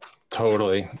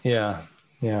 Totally. Yeah.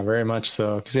 Yeah, very much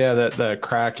so. Because the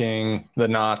cracking, the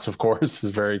knots, of course,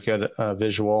 is very good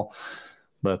visual,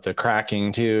 but the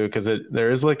cracking too, because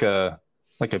there is like a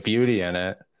beauty in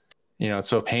it. It's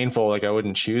so painful, like I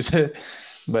wouldn't choose it,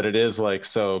 but it is like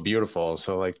so beautiful.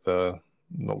 So like the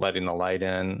letting the light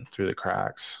in through the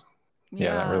cracks.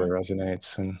 Yeah, that really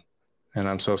resonates. And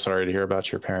I'm so sorry to hear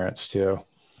about your parents too.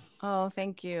 Oh,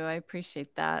 thank you. I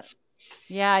appreciate that.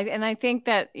 Yeah, and I think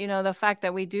that, the fact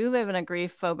that we do live in a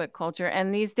grief phobic culture,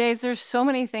 and these days there's so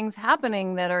many things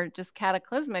happening that are just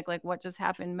cataclysmic, like what just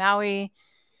happened in Maui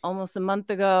almost a month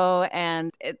ago.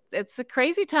 And it's a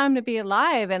crazy time to be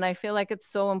alive. And I feel like it's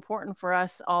so important for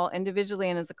us all individually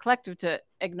and as a collective to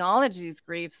acknowledge these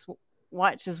griefs,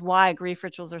 which is why grief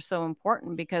rituals are so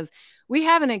important, because we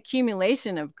have an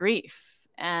accumulation of grief.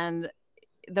 And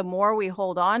the more we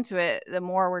hold on to it, the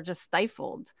more we're just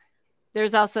stifled.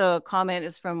 There's also a comment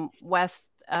is from West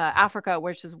Africa,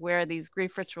 which is where these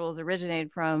grief rituals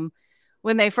originated from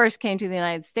when they first came to the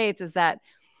United States, is that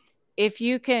if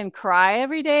you can cry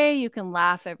every day, you can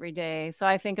laugh every day. So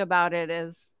I think about it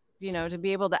as, to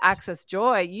be able to access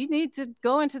joy, you need to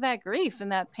go into that grief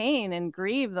and that pain and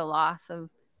grieve the loss of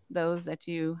those that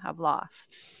you have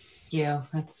lost. Yeah,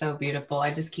 that's so beautiful.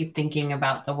 I just keep thinking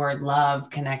about the word love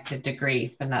connected to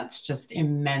grief, and that's just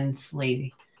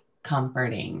immensely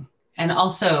comforting and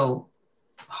also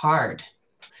hard,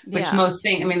 which most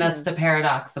things, I mean, that's the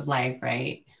paradox of life,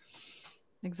 right?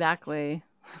 Exactly.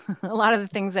 A lot of the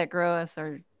things that grow us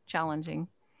are challenging.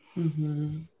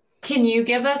 Mm-hmm. Can you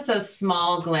give us a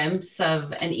small glimpse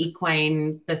of an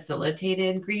equine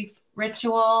facilitated grief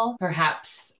ritual?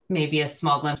 Perhaps maybe a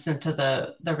small glimpse into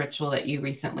the ritual that you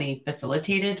recently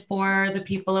facilitated for the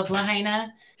people of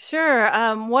Lahaina? Sure.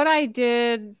 What I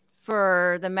did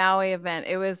for the Maui event,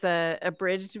 it was a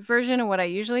abridged version of what I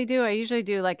usually do. I usually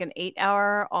do like an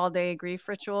 8-hour all day grief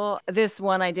ritual. This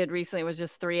one I did recently was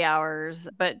just 3 hours,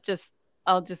 but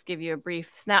I'll just give you a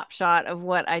brief snapshot of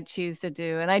what I choose to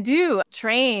do. And I do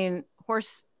train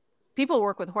people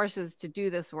work with horses to do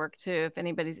this work too, if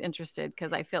anybody's interested,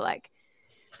 because I feel like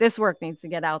this work needs to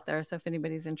get out there. So if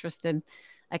anybody's interested,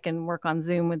 I can work on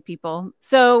Zoom with people.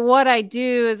 So what I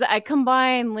do is I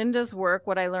combine Linda's work,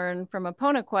 what I learned from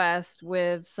AponaQuest,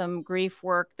 with some grief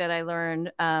work that I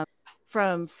learned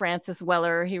from Francis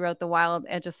Weller. He wrote The Wild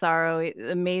Edge of Sorrow,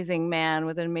 amazing man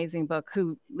with an amazing book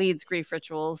who leads grief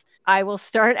rituals. I will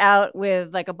start out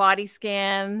with like a body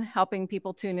scan, helping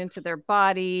people tune into their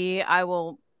body. I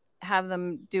will have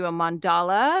them do a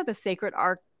mandala, the sacred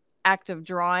act of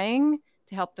drawing,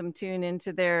 to help them tune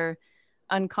into their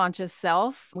unconscious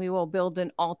self. We will build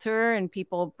an altar and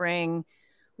people bring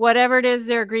whatever it is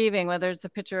they're grieving, whether it's a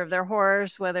picture of their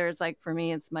horse, whether it's like for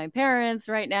me, it's my parents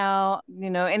right now,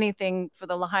 anything. For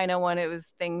the Lahaina one, it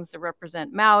was things that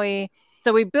represent Maui.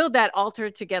 So we build that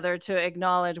altar together to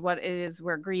acknowledge what it is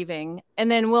we're grieving. And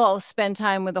then we'll spend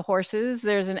time with the horses.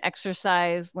 There's an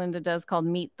exercise Linda does called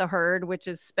Meet the Herd, which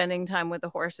is spending time with the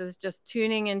horses, just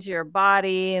tuning into your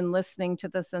body and listening to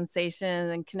the sensation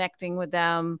and connecting with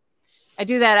them. I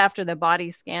do that after the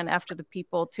body scan, after the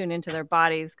people tune into their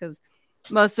bodies, because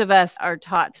most of us are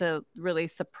taught to really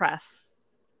suppress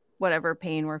whatever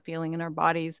pain we're feeling in our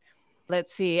bodies.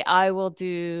 Let's see, I will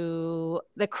do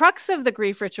the crux of the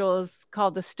grief ritual is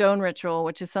called the stone ritual,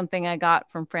 which is something I got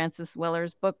from Francis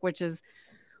Weller's book, which is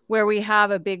where we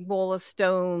have a big bowl of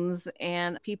stones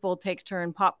and people take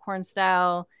turn popcorn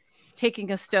style,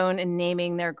 taking a stone and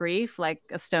naming their grief. Like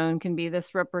a stone can be,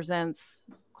 this represents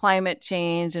climate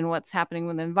change and what's happening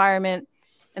with the environment.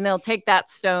 And they'll take that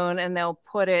stone and they'll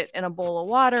put it in a bowl of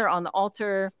water on the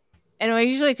altar. And we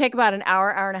usually take about an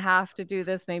hour, hour and a half to do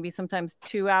this, maybe sometimes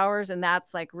 2 hours. And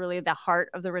that's like really the heart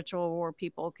of the ritual, where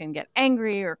people can get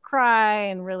angry or cry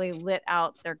and really let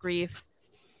out their griefs.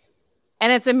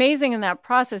 And it's amazing in that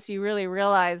process, you really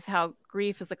realize how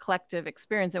grief is a collective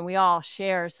experience and we all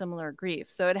share similar grief.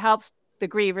 So it helps the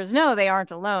grievers know they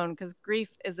aren't alone, because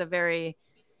grief is a very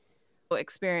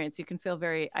experience. You can feel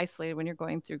very isolated when you're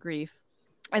going through grief.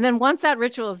 And then once that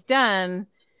ritual is done,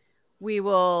 we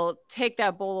will take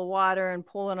that bowl of water and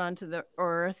pull it onto the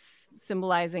earth,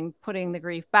 symbolizing putting the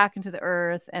grief back into the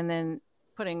earth and then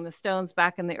putting the stones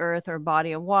back in the earth or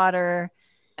body of water.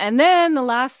 And then the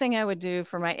last thing I would do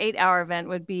for my 8-hour event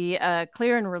would be a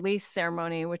clear and release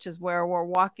ceremony, which is where we're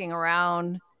walking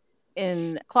around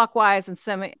in clockwise and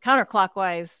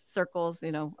counterclockwise circles,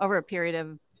 over a period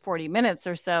of 40 minutes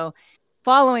or so,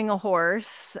 following a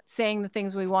horse, saying the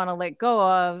things we want to let go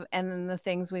of and then the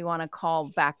things we want to call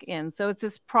back in. So it's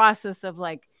this process of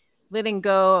like letting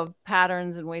go of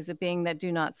patterns and ways of being that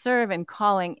do not serve and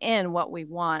calling in what we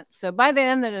want. So by the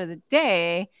end of the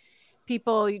day,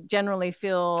 people generally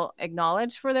feel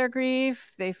acknowledged for their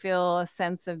grief. They feel a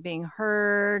sense of being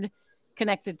heard,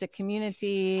 connected to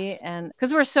community. And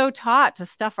because we're so taught to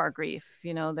stuff our grief,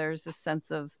 there's a sense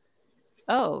of,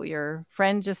 oh, your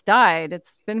friend just died.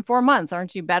 It's been 4 months.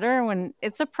 Aren't you better? When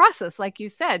it's a process, like you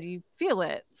said, you feel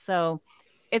it. So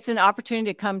it's an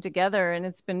opportunity to come together. And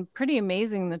it's been pretty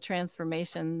amazing, the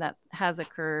transformation that has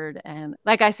occurred. And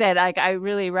like I said, I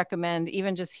really recommend,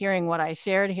 even just hearing what I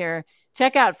shared here,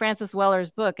 check out Francis Weller's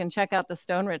book and check out the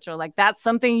stone ritual. Like that's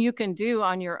something you can do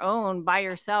on your own, by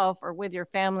yourself, or with your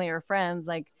family or friends.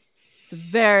 Like it's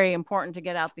very important to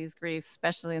get out these griefs,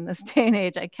 especially in this day and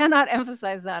age. I cannot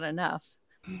emphasize that enough.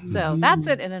 So that's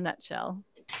it in a nutshell.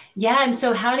 Yeah. And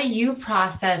so how do you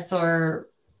process or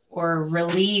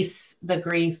release the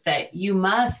grief that you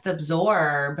must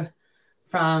absorb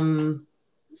from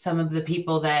some of the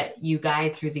people that you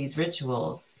guide through these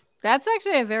rituals? That's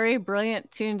actually a very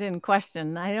brilliant, tuned in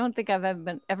question. I don't think I've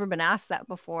ever been asked that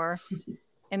before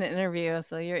in an interview.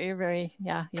 So you're very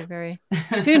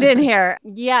tuned in here.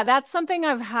 Yeah, that's something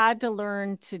I've had to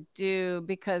learn to do,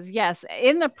 because yes,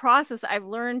 in the process, I've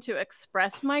learned to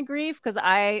express my grief, because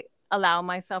I allow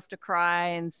myself to cry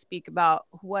and speak about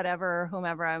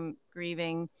whomever I'm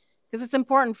grieving, because it's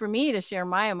important for me to share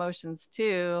my emotions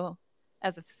too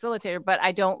as a facilitator, but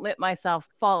I don't let myself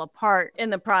fall apart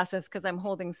in the process because I'm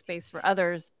holding space for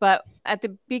others. But at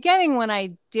the beginning, when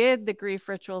I did the grief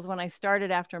rituals, when I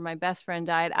started after my best friend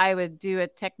died, I would do a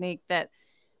technique that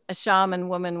a shaman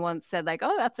woman once said, like,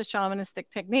 oh, that's a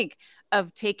shamanistic technique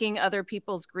of taking other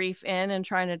people's grief in and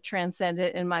trying to transcend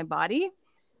it in my body.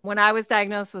 When I was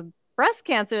diagnosed with breast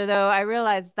cancer, though, I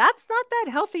realized that's not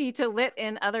that healthy to lit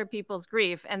in other people's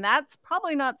grief. And that's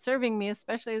probably not serving me,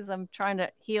 especially as I'm trying to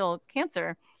heal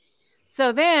cancer.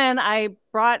 So then I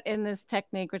brought in this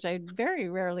technique, which I very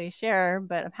rarely share,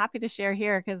 but I'm happy to share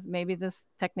here because maybe this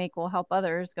technique will help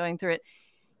others going through it.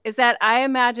 Is that I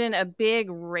imagine a big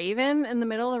raven in the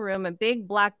middle of the room, a big,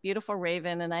 black, beautiful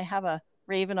raven. And I have a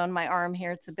raven on my arm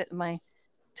here. It's a bit of my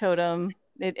totem.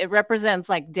 It represents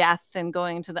like death and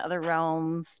going into the other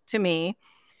realms to me.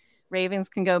 Ravens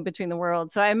can go between the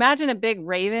worlds. So I imagine a big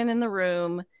raven in the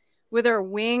room with her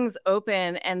wings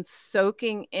open and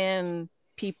soaking in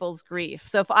people's grief.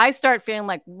 So if I start feeling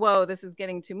like, whoa, this is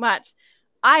getting too much,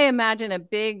 I imagine a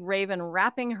big raven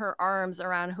wrapping her arms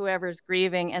around whoever's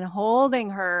grieving and holding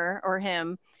her or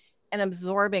him and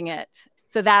absorbing it.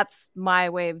 So that's my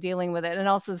way of dealing with it. And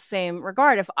also the same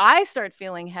regard, if I start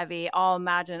feeling heavy, I'll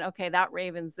imagine, okay, that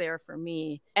raven's there for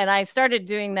me. And I started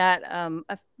doing that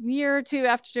a year or two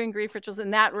after doing grief rituals.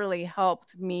 And that really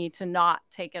helped me to not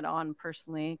take it on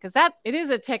personally, because that it is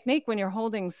a technique when you're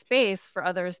holding space for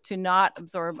others to not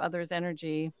absorb others'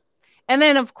 energy. And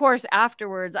then, of course,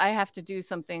 afterwards, I have to do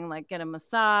something like get a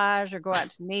massage or go out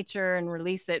to nature and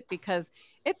release it, because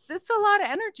it's a lot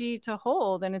of energy to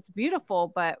hold, and it's beautiful,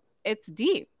 but it's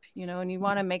deep, and you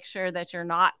want to make sure that you're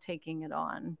not taking it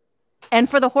on. And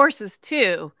for the horses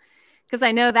too, because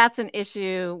I know that's an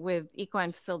issue with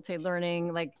equine facilitated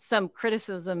learning. Like some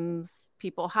criticisms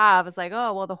people have is like,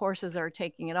 oh, well, the horses are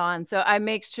taking it on. So I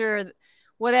make sure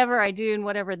whatever I do and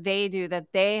whatever they do,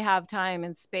 that they have time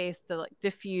and space to like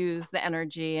diffuse the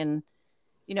energy. And,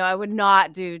 I would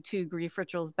not do 2 grief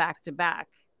rituals back to back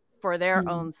for their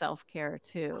own self-care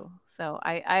too. So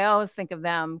I always think of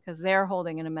them because they're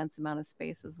holding an immense amount of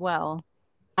space as well.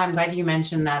 I'm glad you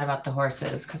mentioned that about the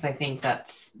horses, because I think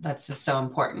that's just so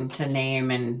important to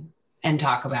name and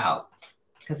talk about.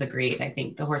 Because agreed, I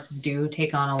think the horses do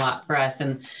take on a lot for us,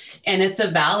 and it's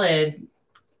a valid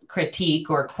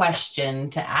critique or question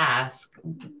to ask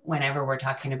whenever we're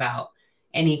talking about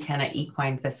any kind of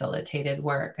equine facilitated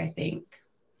work, I think.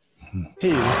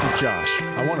 Hey, this is Josh.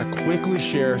 I want to quickly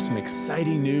share some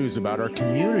exciting news about our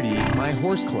community, My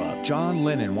Horse Club. John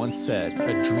Lennon once said,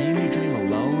 "A dream you dream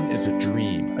alone is a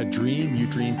dream. A dream you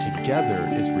dream together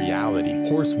is reality."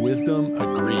 Horse wisdom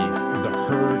agrees. The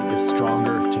herd is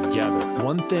stronger together.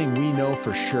 One thing we know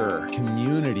for sure,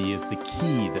 community is the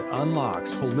key that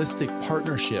unlocks holistic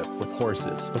partnership with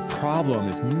horses. The problem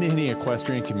is many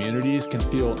equestrian communities can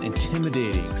feel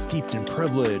intimidating, steeped in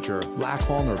privilege, or lack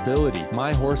vulnerability.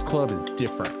 My Horse Club is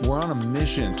different. We're on a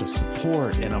mission to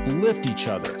support and uplift each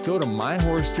other. Go to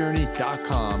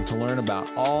myhorsejourney.com to learn about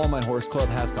all My Horse Club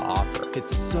has to offer.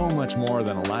 It's so much more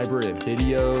than a library of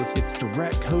videos. It's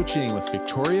direct coaching with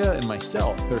Victoria and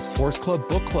myself. There's Horse Club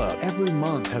Book Club. Every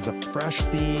month has a fresh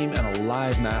theme and a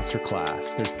live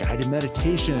masterclass. There's guided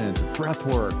meditations and breath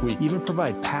work. We even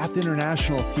provide Path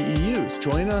International CEUs.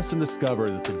 Join us and discover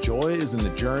that the joy is in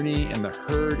the journey and the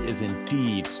herd is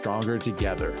indeed stronger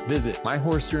together. Visit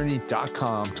myhorsejourney.com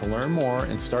to learn more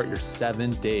and start your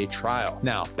 7-day trial.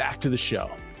 Now, back to the show.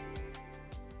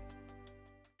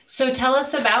 So tell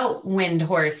us about Wind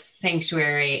Horse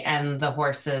Sanctuary and the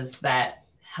horses that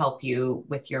help you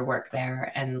with your work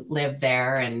there and live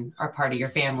there and are part of your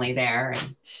family there.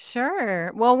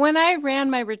 Sure. Well, when I ran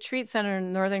my retreat center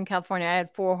in Northern California, I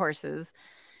had 4 horses.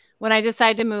 When I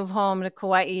decided to move home to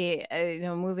Kauai,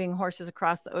 moving horses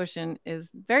across the ocean is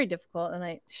very difficult. And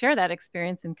I share that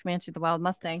experience in Comanche the Wild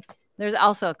Mustang. There's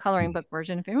also a coloring book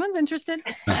version if anyone's interested.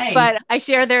 Nice. But I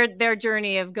share their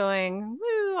journey of going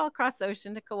all across the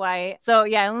ocean to Kauai. So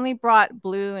yeah, I only brought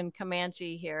Blue and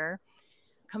Comanche here.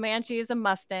 Comanche is a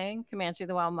Mustang, Comanche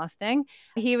the Wild Mustang.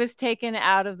 He was taken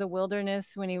out of the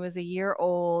wilderness when he was a year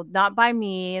old, not by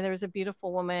me. There was a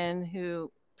beautiful woman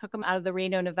who took him out of the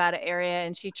Reno, Nevada area,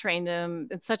 and she trained him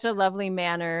in such a lovely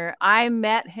manner. I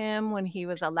met him when he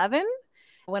was 11,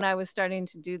 when I was starting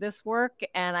to do this work,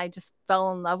 and I just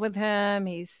fell in love with him.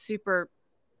 He's super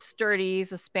sturdy.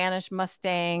 He's a Spanish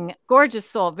Mustang, gorgeous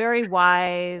soul, very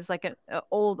wise, like an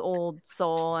old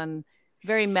soul, and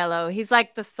very mellow. He's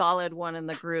like the solid one in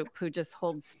the group who just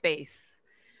holds space.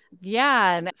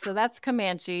 Yeah, and so that's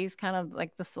Comanche. He's kind of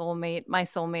like the soulmate, my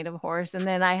soulmate of horse. And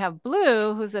then I have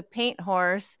Blue, who's a paint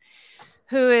horse,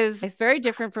 who is very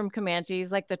different from Comanche.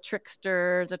 He's like the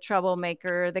trickster, the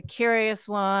troublemaker, the curious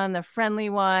one, the friendly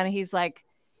one. He's like,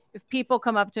 if people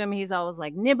come up to him, he's always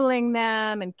like nibbling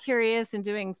them and curious and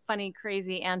doing funny,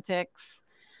 crazy antics.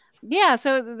 Yeah,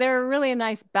 so they're really a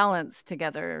nice balance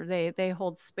together. They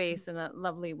hold space in a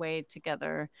lovely way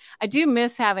together. I do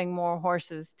miss having more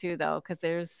horses too, though, because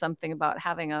there's something about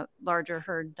having a larger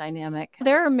herd dynamic.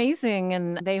 They're amazing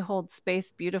and they hold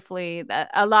space beautifully.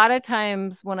 A lot of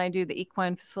times when I do the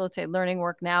equine facilitated learning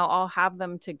work now, I'll have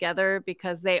them together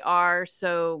because they are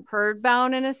so herd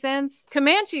bound in a sense.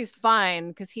 Comanche's fine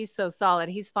because he's so solid.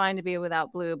 He's fine to be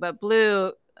without Blue, but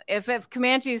Blue, if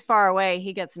Comanche's far away,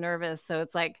 he gets nervous. So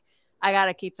it's like I got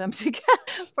to keep them together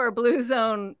for blue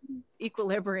zone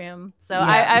equilibrium. So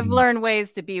Yeah. I've learned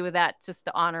ways to be with that just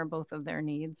to honor both of their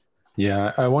needs.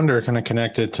 Yeah, I wonder, kind of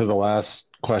connected to the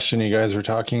last question you guys were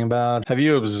talking about, have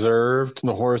you observed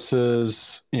the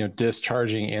horses,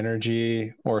 discharging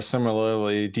energy? Or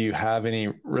similarly, do you have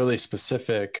any really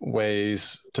specific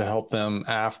ways to help them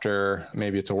after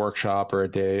maybe it's a workshop or a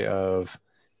day of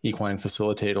equine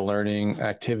facilitated learning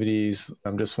activities?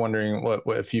 I'm just wondering what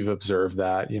if you've observed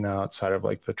that, outside of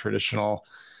like the traditional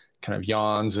kind of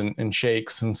yawns and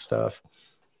shakes and stuff.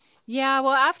 Yeah,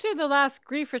 well, after the last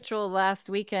grief ritual last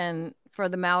weekend for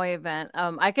the Maui event,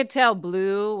 I could tell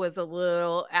Blue was a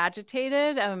little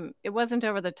agitated. It wasn't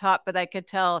over the top, but I could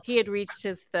tell he had reached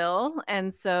his fill,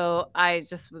 and so I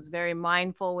just was very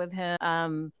mindful with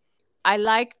him. I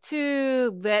like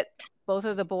to let both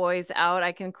of the boys out.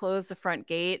 I can close the front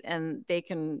gate and they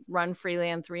can run freely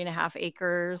on 3.5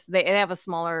 acres. They have a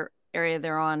smaller area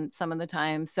they're on some of the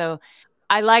time. So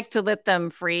I like to let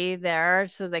them free there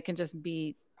so they can just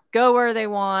go where they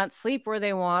want, sleep where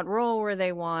they want, roll where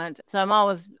they want. So I'm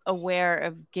always aware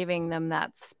of giving them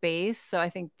that space. So I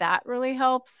think that really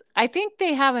helps. I think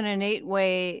they have an innate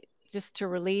way just to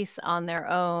release on their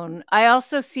own. I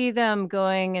also see them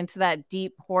going into that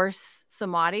deep horse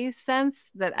samadhi sense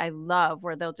that I love,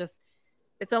 where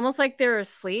it's almost like they're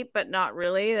asleep, but not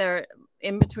really. They're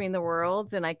in between the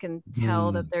worlds, and I can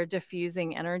tell that Mm. they're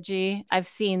diffusing energy. I've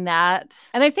seen that.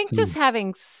 And I think just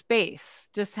having space,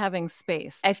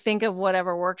 I think of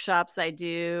whatever workshops I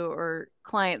do or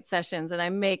client sessions, and I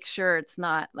make sure it's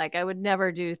not like I would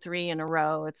never do 3 in a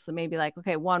row. It's maybe like,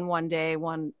 okay, one day,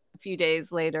 one a few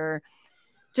days later,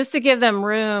 just to give them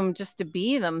room just to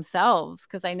be themselves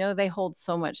because I know they hold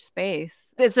so much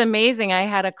space. It's amazing. I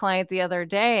had a client the other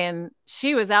day and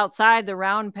she was outside the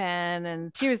round pen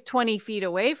and she was 20 feet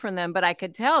away from them, but I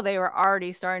could tell they were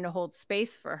already starting to hold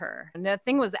space for her. And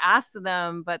nothing was asked of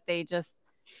them, but they just,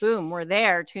 boom, were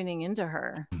there tuning into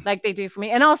her like they do for me.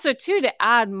 And also, too, to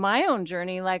add my own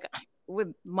journey, like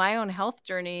with my own health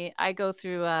journey, I go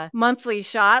through monthly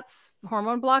shots,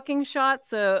 hormone blocking shots.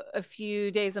 So a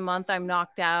few days a month, I'm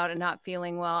knocked out and not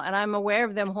feeling well. And I'm aware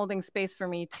of them holding space for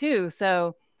me too.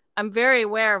 So I'm very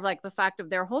aware of like the fact of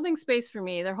they're holding space for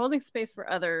me, they're holding space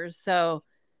for others. So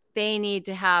they need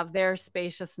to have their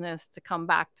spaciousness to come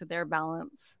back to their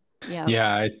balance. Yeah.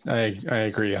 Yeah, I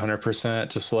agree 100%.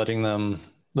 Just letting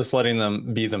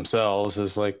them be themselves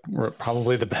is like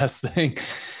probably the best thing,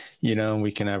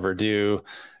 we can ever do.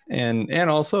 And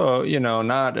also,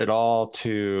 not at all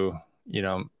to,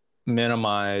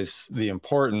 minimize the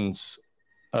importance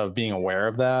of being aware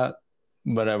of that.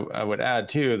 But I would add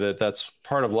too that that's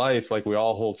part of life. Like we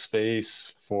all hold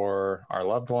space for our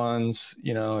loved ones.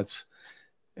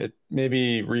 It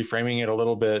maybe reframing it a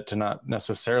little bit to not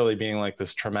necessarily being like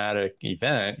this traumatic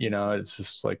event. It's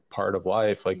just like part of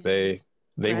life. Like they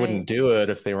wouldn't do it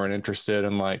if they weren't interested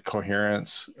in like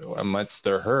coherence amidst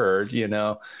their herd.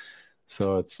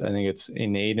 So I think it's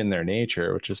innate in their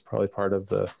nature, which is probably part of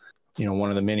the one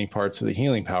of the many parts of the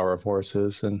healing power of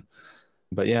horses.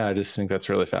 But yeah, I just think that's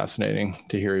really fascinating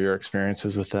to hear your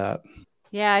experiences with that.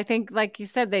 Yeah, I think, like you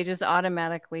said, they just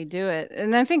automatically do it.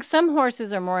 And I think some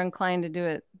horses are more inclined to do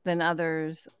it than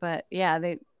others. But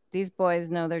yeah, these boys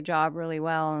know their job really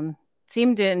well and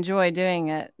seem to enjoy doing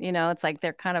it. It's like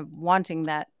they're kind of wanting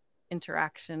that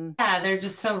interaction. Yeah, they're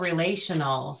just so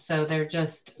relational. So they're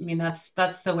just, I mean, that's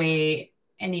the way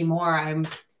anymore. I'm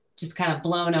just kind of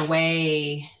blown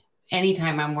away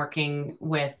anytime I'm working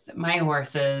with my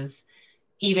horses,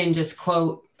 even just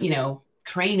quote,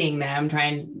 training them,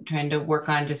 trying to work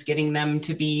on just getting them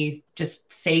to be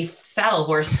just safe saddle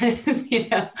horses.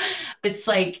 It's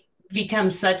like become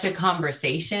such a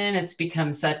conversation. It's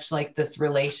become such like this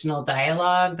relational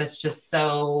dialogue that's just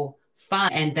so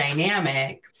fun and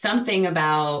dynamic. Something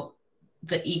about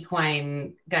the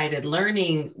equine guided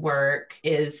learning work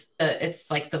is it's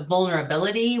like the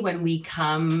vulnerability when we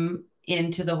come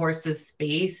into the horse's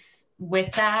space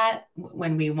with that,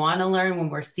 when we want to learn, when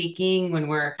we're seeking, when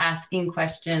we're asking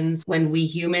questions, when we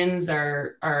humans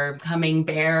are coming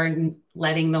bare and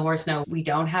letting the horse know we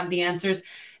don't have the answers.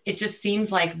 it just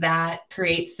seems like that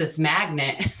creates this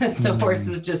magnet. The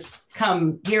horses just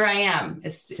come, here I am.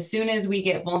 As soon as we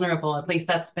get vulnerable, at least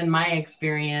that's been my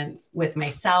experience with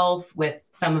myself, with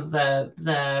some of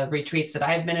the retreats that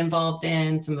I've been involved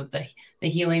in, some of the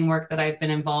healing work that I've been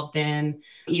involved in,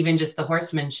 even just the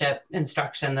horsemanship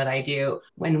instruction that I do.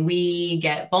 When we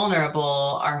get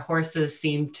vulnerable, our horses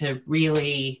seem to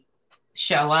really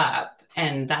show up.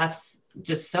 And that's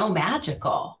just so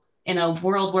magical in a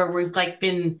world where we've like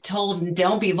been told,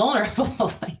 don't be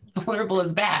vulnerable. Like, vulnerable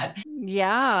is bad. Yeah,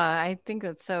 I think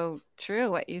that's so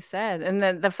true what you said. And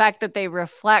then the fact that they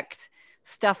reflect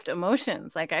stuffed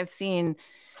emotions. Like I've seen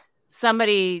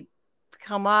somebody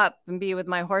come up and be with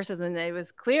my horses, and it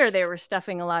was clear they were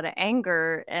stuffing a lot of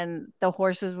anger, and the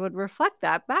horses would reflect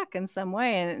that back in some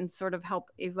way and sort of help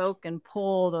evoke and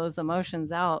pull those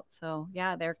emotions out. So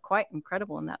yeah, they're quite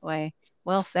incredible in that way.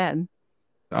 Well said.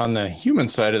 On the human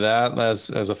side of that, as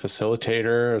a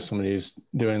facilitator, as somebody who's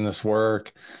doing this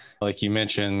work, like you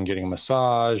mentioned, getting a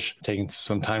massage, taking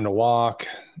some time to walk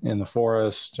in the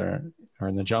forest or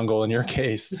in the jungle in your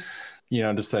case,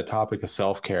 just that topic of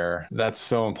self-care, that's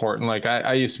so important. Like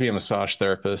I used to be a massage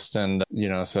therapist, and,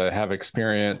 so I have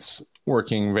experience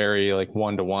working very like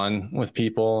one-to-one with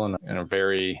people in a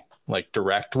very like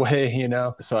direct way,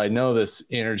 so I know this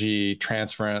energy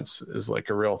transference is like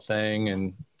a real thing.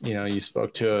 And, you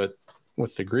spoke to it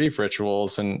with the grief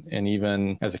rituals, and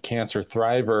even as a cancer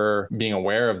thriver, being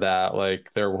aware of that,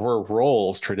 like there were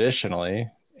roles traditionally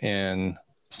in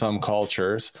some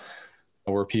cultures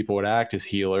where people would act as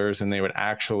healers, and they would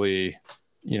actually,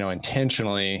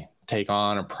 intentionally take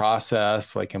on and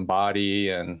process, like embody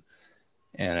and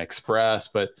express.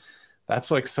 But that's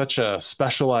like such a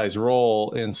specialized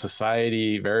role in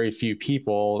society. Very few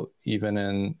people,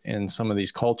 even in some of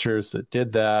these cultures that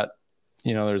did that,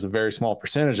 there's a very small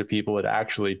percentage of people that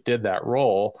actually did that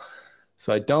role.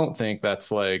 So I don't think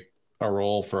that's like a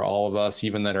role for all of us,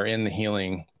 even that are in the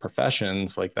healing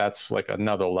professions. Like that's like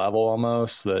another level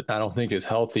almost that I don't think is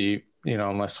healthy,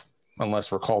 unless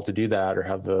we're called to do that or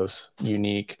have those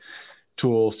unique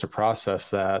tools to process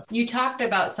that. You talked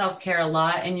about self-care a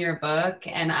lot in your book,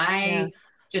 and I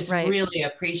just really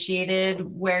appreciated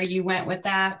where you went with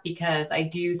that, because I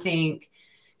do think,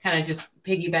 kind of just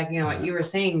piggybacking on what you were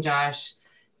saying, Josh,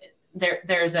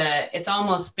 it's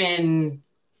almost been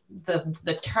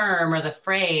the term or the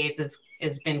phrase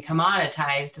has been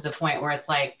commoditized to the point where it's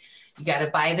like, you got to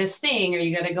buy this thing, or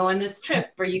you got to go on this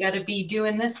trip, or you got to be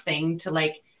doing this thing to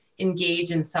like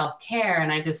engage in self-care.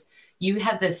 And you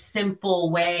had this simple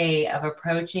way of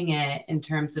approaching it in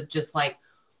terms of just like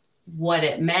what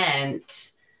it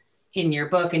meant in your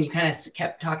book. And you kind of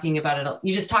kept talking about it.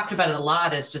 You just talked about it a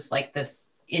lot as just like this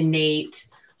innate,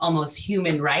 almost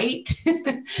human right.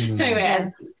 So anyway,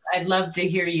 I'd love to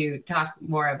hear you talk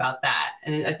more about that.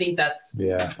 And I think that's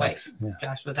what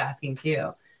Josh was asking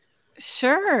too.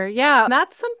 Sure. Yeah.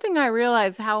 That's something I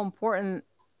realized how important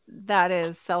that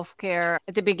is, self-care,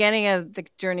 at the beginning of the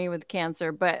journey with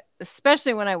cancer, but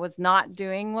especially when I was not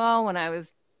doing well, when I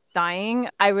was dying,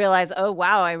 I realized, oh,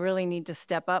 wow, I really need to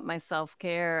step up my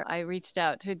self-care. I reached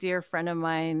out to a dear friend of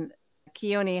mine,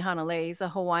 Coyote. He's a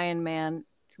Hawaiian man.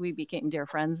 We became dear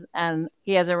friends, and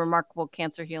he has a remarkable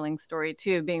cancer healing story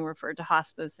too, being referred to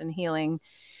hospice and healing.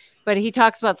 But he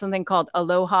talks about something called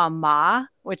aloha ma,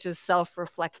 which is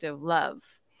self-reflective love.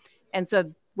 And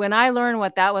so when I learned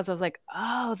what that was, I was like,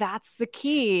 oh, that's the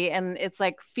key. And it's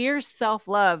like fierce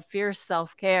self-love, fierce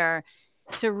self-care,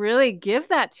 to really give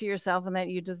that to yourself and that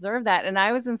you deserve that. And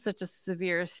I was in such a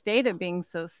severe state of being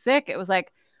so sick. It was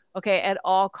like, okay, at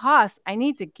all costs, I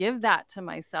need to give that to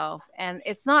myself. And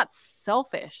it's not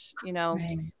selfish.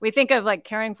 We think of like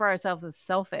caring for ourselves as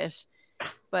selfish,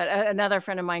 but another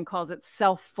friend of mine calls it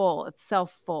self-full. It's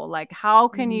self-full. Like, how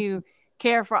can you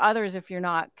care for others if you're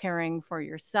not caring for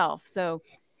yourself? So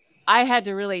I had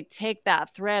to really take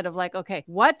that thread of like, okay,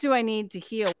 what do I need to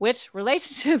heal? Which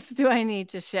relationships do I need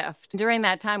to shift? During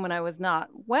that time when I was not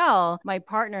well, my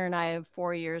partner and I, of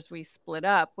 4 years, we split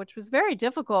up, which was very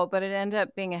difficult, but it ended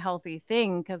up being a healthy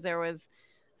thing because there was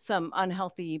some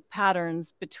unhealthy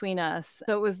patterns between us.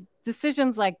 So it was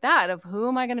decisions like that of who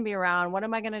am I going to be around? What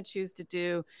am I going to choose to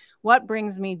do? What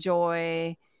brings me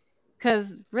joy?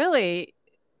 Because really,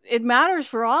 it matters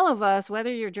for all of us,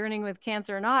 whether you're journeying with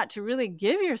cancer or not, to really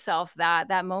give yourself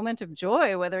that moment of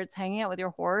joy, whether it's hanging out with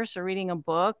your horse or reading a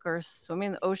book or swimming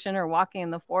in the ocean or walking in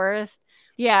the forest.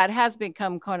 Yeah, it has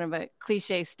become kind of a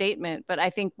cliche statement, but I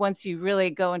think once you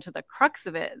really go into the crux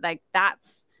of it, like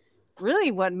that's really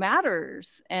what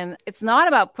matters. And it's not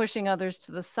about pushing others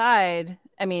to the side.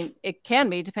 I mean, it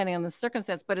can be depending on the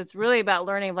circumstance, but it's really about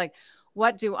learning like,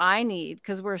 what do I need?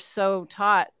 Because we're so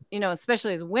taught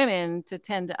especially as women, to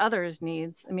tend to others'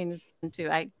 needs. I mean,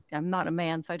 I'm not a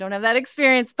man, so I don't have that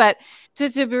experience, but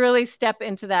to really step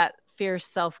into that fierce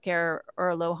self-care or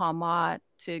aloha ma,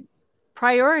 to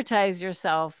prioritize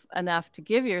yourself enough to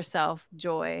give yourself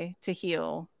joy to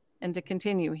heal and to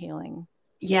continue healing.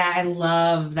 Yeah, I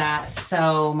love that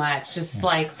so much. Just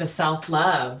like the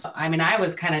self-love. I mean, I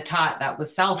was kind of taught that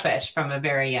was selfish from a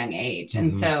very young age.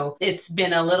 And so it's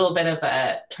been a little bit of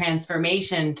a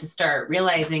transformation to start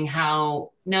realizing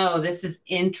how, no, this is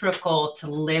integral to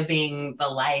living the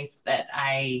life that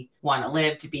I want to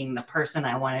live, to being the person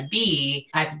I want to be.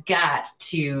 I've got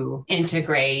to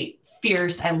integrate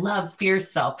I love fierce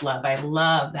self-love. I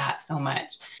love that so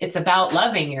much. It's about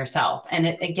loving yourself. And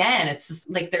again, it's just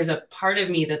like, there's a part of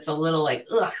me that's a little like,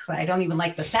 ugh, I don't even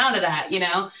like the sound of that,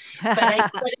 but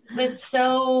it's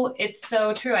so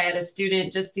true. I had a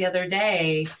student just the other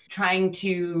day trying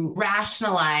to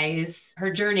rationalize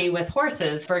her journey with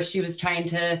horses. First, she was trying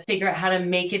to figure out how to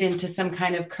make it into some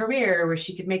kind of career where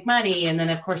she could make money. And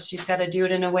then of course she's got to do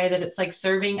it in a way that it's like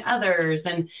serving others.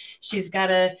 And she's got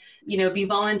to, be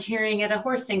volunteering at a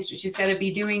horse sanctuary. She's got to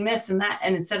be doing this and that.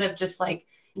 And instead of just like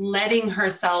letting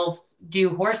herself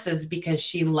do horses because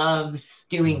she loves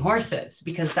doing horses,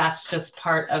 because that's just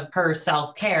part of her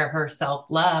self-care, her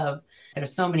self-love.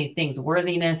 There's so many things,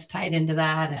 worthiness tied into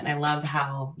that. And I love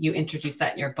how you introduced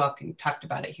that in your book and talked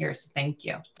about it here. So thank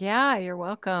you. Yeah, you're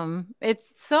welcome.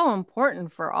 It's so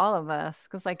important for all of us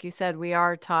because, like you said, we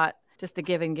are taught just to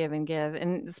give and give and give.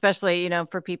 And especially,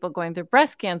 for people going through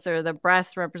breast cancer, the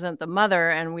breasts represent the mother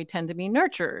and we tend to be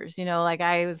nurturers. Like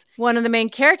I was one of the main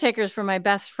caretakers for my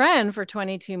best friend for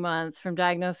 22 months from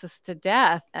diagnosis to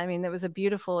death. I mean, it was a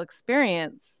beautiful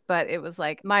experience, but it was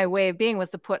like my way of being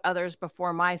was to put others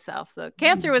before myself. So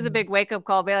cancer was a big wake up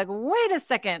call, be like, wait a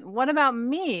second, what about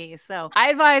me? So I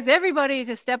advise everybody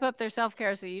to step up their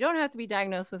self-care so you don't have to be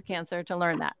diagnosed with cancer to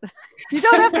learn that. You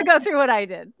don't have to go through what I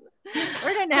did.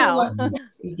 Learn it now.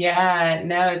 Yeah,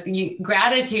 no,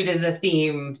 gratitude is a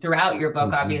theme throughout your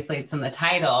book. Obviously, it's in the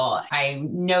title. I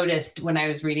noticed when I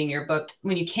was reading your book,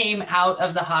 when you came out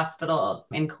of the hospital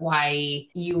in Kauai,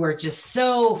 you were just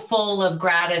so full of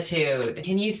gratitude.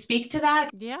 Can you speak to that?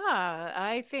 Yeah,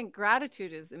 I think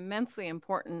gratitude is immensely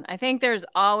important. I think there's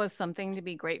always something to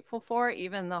be grateful for,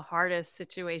 even the hardest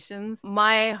situations.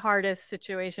 My hardest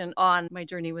situation on my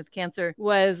journey with cancer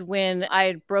was when I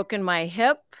had broken my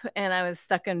hip and I was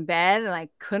stuck in bed and I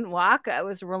couldn't walk. I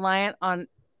was reliant on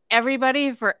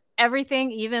everybody for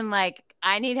everything, even like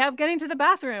I need help getting to the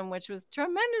bathroom, which was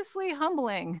tremendously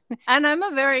humbling. And I'm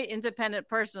a very independent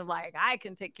person of like, I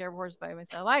can take care of horse by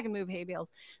myself. I can move hay bales.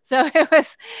 So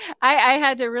I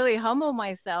had to really humble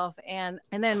myself. And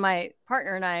then my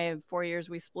partner and I, 4 years,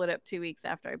 we split up 2 weeks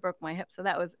after I broke my hip. So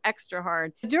that was extra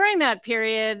hard. During that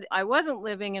period, I wasn't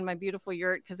living in my beautiful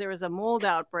yurt because there was a mold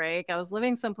outbreak. I was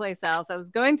living someplace else. I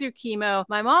was going through chemo.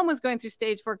 My mom was going through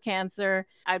stage 4 cancer.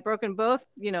 I'd broken both,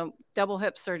 double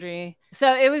hip surgery.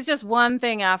 So it was just one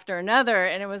thing after another.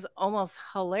 And it was almost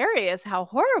hilarious how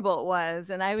horrible it was.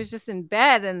 And I was just in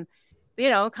bed and,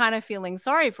 kind of feeling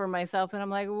sorry for myself. And I'm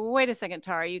like, wait a second,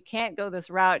 Tara, you can't go this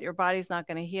route. Your body's not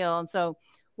going to heal. And so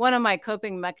one of my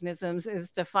coping mechanisms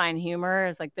is to find humor.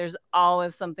 It's like, there's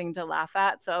always something to laugh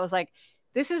at. So I was like,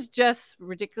 this is just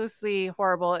ridiculously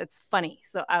horrible. It's funny.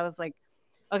 So I was like,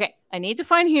 okay, I need to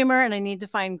find humor and I need to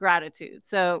find gratitude.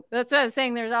 So that's what I was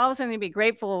saying. There's always something to be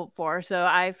grateful for. So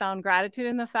I found gratitude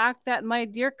in the fact that my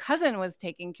dear cousin was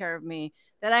taking care of me,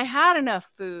 that I had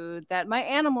enough food, that my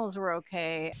animals were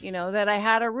okay, that I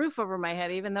had a roof over my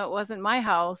head, even though it wasn't my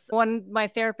house. One, my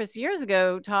therapist years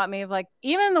ago taught me of like,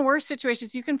 even in the worst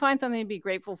situations, you can find something to be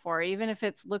grateful for, even if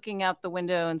it's looking out the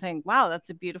window and saying, wow,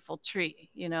 that's a beautiful tree,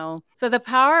 So the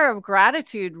power of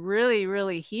gratitude really,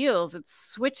 really heals. It's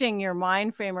switching your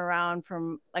mind frame around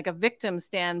from like a victim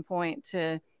standpoint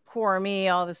to poor me,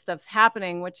 all this stuff's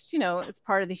happening, which, it's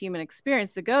part of the human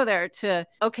experience to go there to,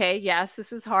 okay, yes,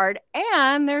 this is hard.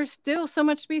 And there's still so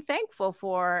much to be thankful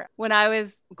for. When I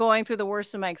was going through the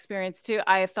worst of my experience too,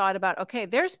 I thought about, okay,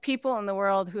 there's people in the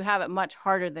world who have it much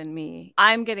harder than me.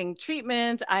 I'm getting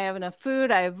treatment. I have enough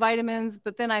food. I have vitamins.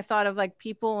 But then I thought of like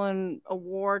people in a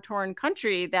war-torn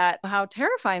country, that how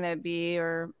terrifying that'd be.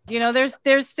 Or,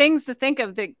 there's things to think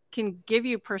of that can give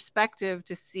you perspective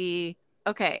to see,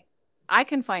 okay, I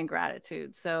can find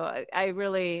gratitude. So I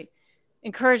really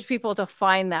encourage people to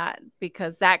find that,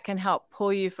 because that can help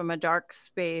pull you from a dark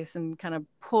space and kind of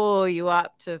pull you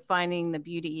up to finding the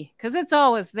beauty, because it's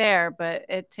always there, but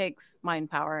it takes mind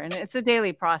power and it's a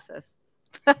daily process.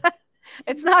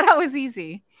 It's not always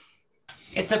easy.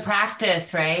 It's a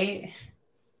practice, right?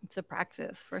 It's a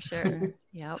practice for sure.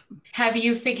 Yep. Have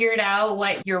you figured out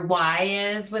what your why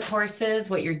is with horses,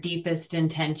 what your deepest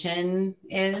intention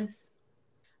is?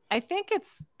 I think it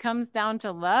comes down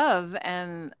to love,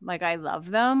 and like I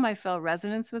love them. I feel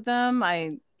resonance with them.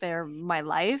 They're my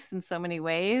life in so many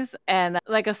ways, and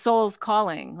like a soul's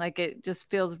calling. Like it just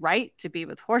feels right to be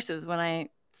with horses. When I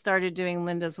started doing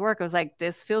Linda's work, I was like,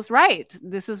 this feels right.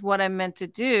 This is what I'm meant to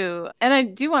do. And I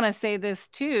do want to say this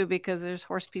too, because there's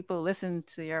horse people who listen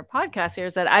to your podcast here,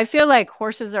 is that I feel like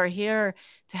horses are here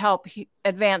to help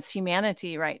advance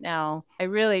humanity right now. I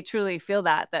really truly feel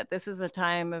that this is a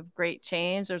time of great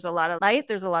change. There's a lot of light,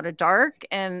 there's a lot of dark,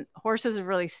 and horses have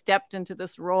really stepped into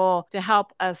this role to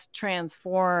help us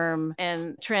transform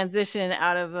and transition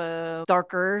out of a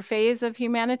darker phase of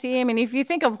humanity. I mean, if you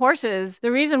think of horses,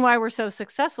 the reason why we're so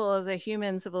successful as a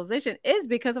human civilization is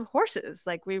because of horses.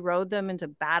 Like we rode them into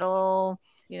battle.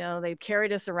 They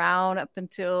carried us around up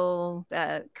until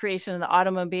the creation of the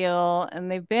automobile,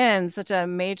 and they've been such a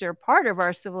major part of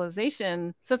our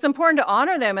civilization. So it's important to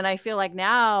honor them. And I feel like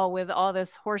now with all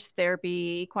this horse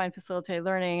therapy, equine facilitated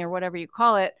learning, or whatever you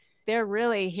call it, they're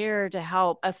really here to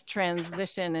help us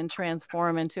transition and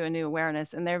transform into a new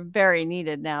awareness. And they're very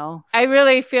needed now. I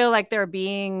really feel like they're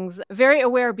beings, very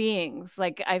aware beings.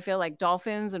 Like I feel like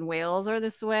dolphins and whales are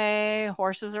this way.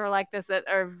 Horses are like this, that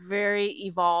are very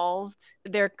evolved.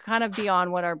 They're kind of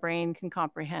beyond what our brain can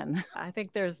comprehend. I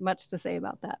think there's much to say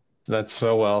about that. That's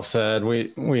so well said.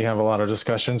 We have a lot of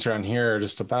discussions around here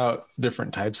just about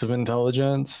different types of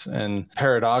intelligence, and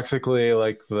paradoxically,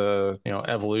 like the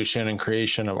evolution and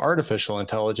creation of artificial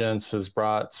intelligence has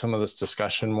brought some of this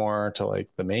discussion more to like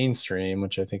the mainstream,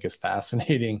 which I think is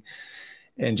fascinating.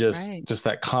 And just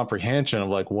that comprehension of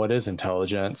like, what is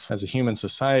intelligence as a human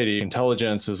society?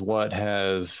 Intelligence is what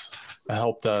has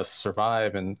helped us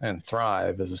survive and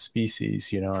thrive as a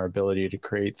species, our ability to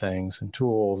create things and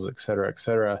tools, et cetera, et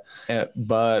cetera.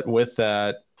 But with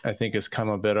that, I think has come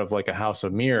a bit of like a house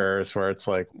of mirrors, where it's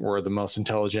like, we're the most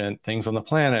intelligent things on the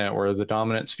planet. We're the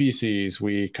dominant species.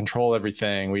 We control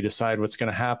everything. We decide what's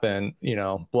going to happen,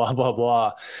 blah, blah,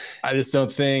 blah. I just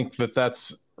don't think that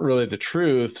that's really the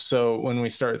truth. So when we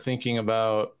start thinking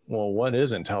about, well, what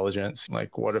is intelligence?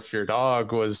 Like, what if your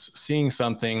dog was seeing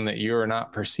something that you're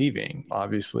not perceiving?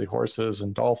 Obviously, horses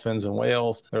and dolphins and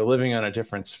whales, they're living on a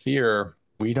different sphere.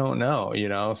 We don't know,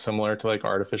 similar to like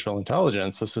artificial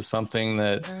intelligence. This is something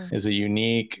that is a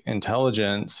unique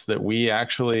intelligence that we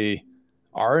actually,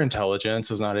 our intelligence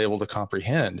is not able to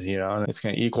comprehend, and it's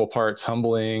going to equal parts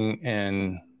humbling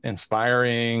and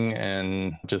inspiring,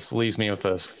 and just leaves me with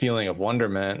this feeling of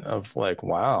wonderment of like,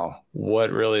 wow, what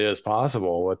really is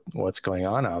possible? What's going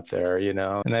on out there,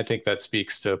 And I think that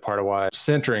speaks to part of why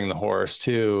centering the horse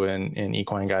too in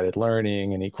equine guided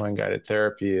learning and equine guided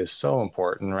therapy is so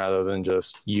important, rather than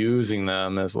just using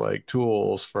them as like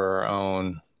tools for our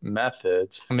own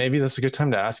methods. Maybe that's a good time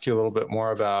to ask you a little bit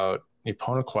more about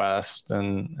EponaQuest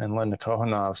and Linda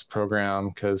Kohanov's program,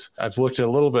 because I've looked at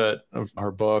a little bit of her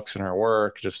books and her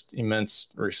work, just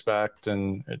immense respect,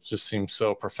 and it just seems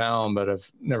so profound, but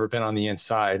I've never been on the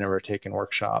inside, never taken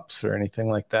workshops or anything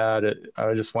like that.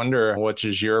 I just wonder, what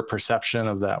is your perception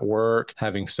of that work,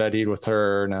 having studied with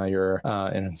her? Now you're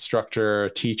an instructor,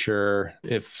 a teacher.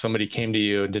 If somebody came to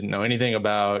you and didn't know anything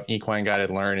about equine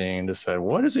guided learning and just said,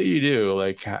 what is it you do?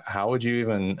 Like, how would you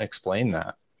even explain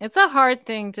that? It's a hard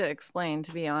thing to explain,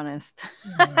 to be honest.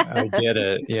 I get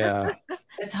it. Yeah.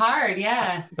 It's hard.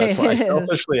 Yeah. That's why I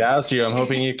selfishly asked you. I'm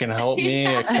hoping you can help me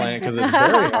explain it, because it's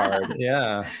very hard.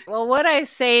 Yeah. Well, what I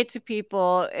say to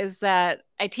people is that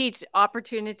I teach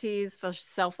opportunities for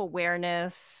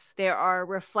self-awareness. There are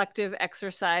reflective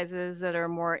exercises that are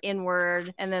more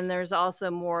inward. And then there's also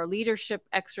more leadership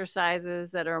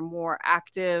exercises that are more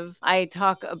active. I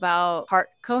talk about heart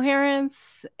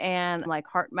coherence and like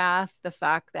heart math, the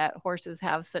fact that horses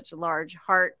have such large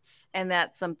hearts. And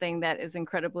that's something that is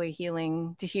incredibly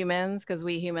healing to humans, because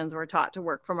we humans were taught to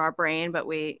work from our brain, but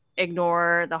we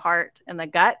ignore the heart and the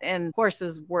gut, and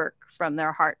horses work from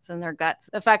their hearts and their guts.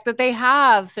 The fact that they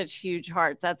have such huge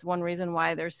hearts, that's one reason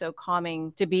why they're so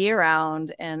calming to be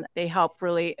around, and they help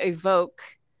really evoke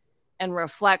and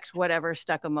reflect whatever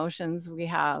stuck emotions we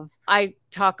have. I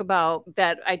talk about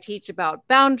that. I teach about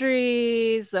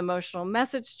boundaries, emotional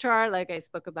message chart, like I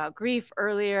spoke about grief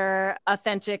earlier,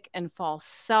 authentic and false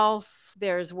self.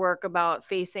 There's work about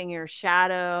facing your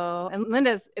shadow. And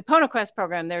Linda's EponaQuest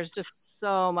program, there's just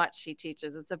so much she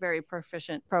teaches. It's a very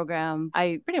proficient program.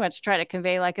 I pretty much try to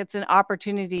convey like it's an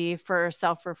opportunity for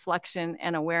self-reflection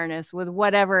and awareness with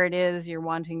whatever it is you're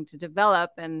wanting to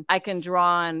develop. And I can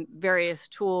draw on various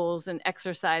tools and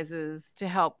exercises to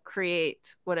help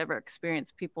create whatever experience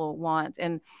experience people want.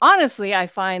 And honestly, I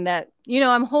find that,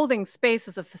 I'm holding space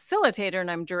as a facilitator and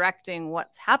I'm directing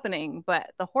what's happening,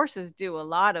 but the horses do a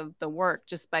lot of the work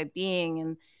just by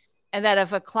being. And that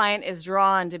if a client is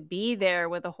drawn to be there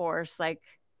with a horse, like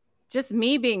just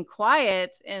me being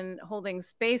quiet and holding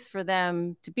space for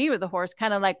them to be with the horse,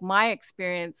 kind of like my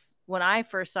experience when I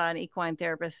first saw an equine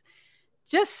therapist,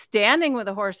 just standing with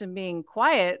a horse and being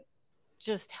quiet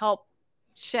just helped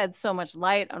shed so much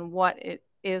light on what it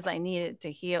is I needed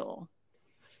to heal.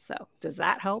 So does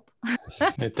that help?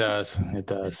 It does. It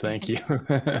does. Thank you.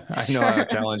 I know how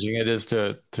challenging it is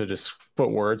to just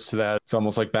put words to that. It's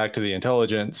almost like back to the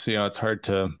intelligence. It's hard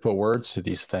to put words to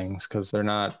these things because they're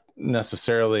not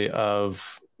necessarily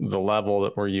of the level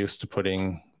that we're used to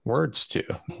putting words to.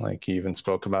 Like you even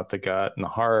spoke about the gut and the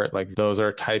heart, like those are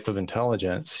a type of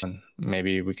intelligence. And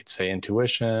maybe we could say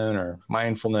intuition or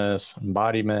mindfulness,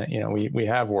 embodiment. We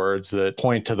have words that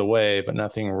point to the way, but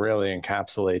nothing really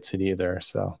encapsulates it either.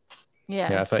 So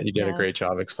yeah, I thought you did a great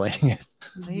job explaining it.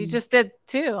 Well, you just did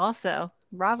too also.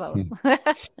 Bravo.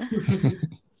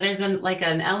 There's an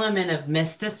element of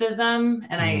mysticism,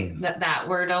 and that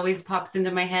word always pops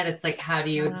into my head. It's like, how do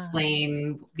you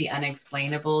explain the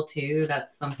unexplainable too?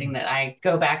 That's something that I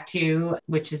go back to,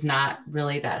 which is not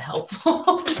really that helpful.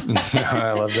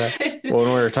 I love that. Well,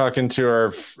 when we were talking to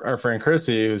our friend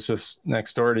Chrissy, who's just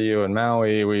next door to you in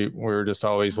Maui, we were just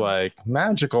always like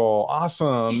magical,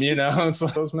 awesome. So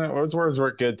those words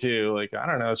work good too. Like, I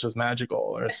don't know, it's just magical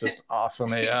or it's just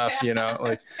awesome AF,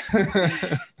 like.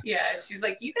 Yeah, she's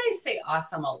like, you guys say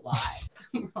awesome a lot.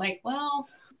 I'm like, well,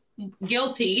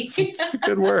 guilty. It's a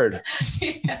good word.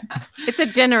 Yeah. It's a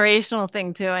generational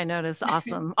thing too. I notice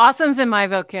awesome. Awesome's in my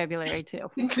vocabulary too.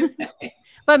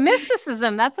 But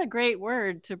mysticism, that's a great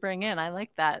word to bring in. I like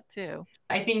that too.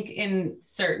 I think in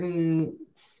certain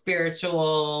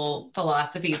spiritual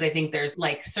philosophies, I think there's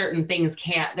like certain things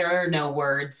there are no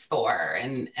words for.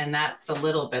 And that's a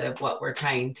little bit of what we're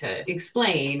trying to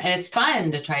explain. And it's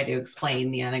fun to try to explain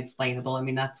the unexplainable. I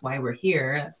mean, that's why we're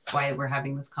here. That's why we're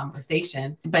having this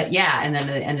conversation. But yeah, and then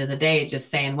at the end of the day, just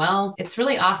saying, well, it's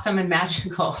really awesome and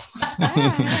magical.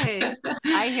 Right.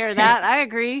 I hear that. I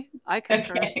agree. I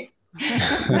concur. Okay.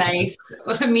 Nice.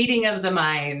 Meeting of the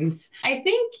minds. I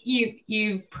think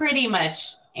you've pretty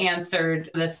much answered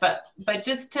this, but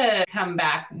just to come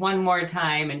back one more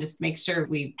time and just make sure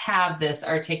we have this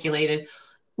articulated,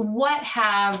 what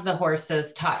have the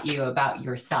horses taught you about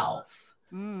yourself?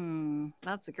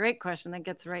 That's a great question. That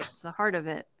gets right to the heart of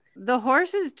it. The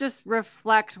horses just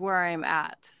reflect where I'm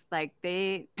at. Like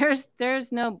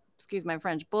there's no, excuse my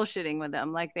French, bullshitting with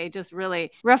them. Like they just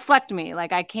really reflect me.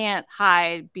 Like I can't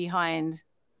hide behind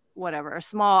whatever, a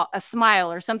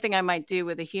smile or something I might do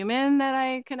with a human that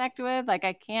I connect with. Like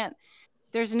I can't,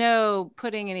 there's no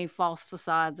putting any false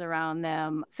facades around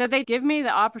them. So they give me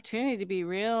the opportunity to be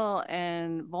real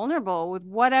and vulnerable with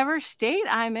whatever state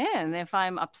I'm in. If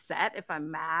I'm upset, if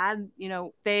I'm mad,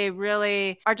 they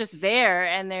really are just there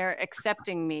and they're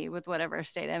accepting me with whatever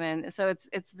state I'm in. So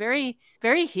it's very,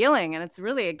 very healing and it's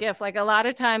really a gift. Like a lot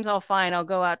of times I'll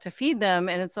go out to feed them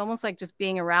and it's almost like just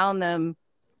being around them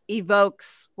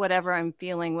evokes whatever I'm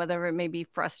feeling, whether it may be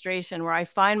frustration, where I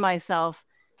find myself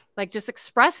like just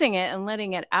expressing it and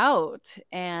letting it out.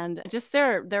 And just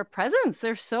their presence,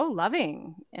 they're so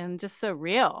loving and just so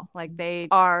real. Like they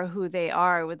are who they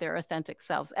are with their authentic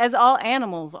selves, as all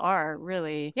animals are,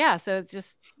 really. Yeah, so it's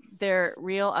just their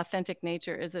real authentic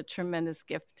nature is a tremendous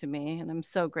gift to me, and I'm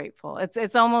so grateful.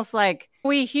 It's almost like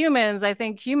we humans, I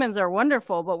think humans are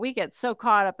wonderful, but we get so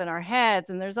caught up in our heads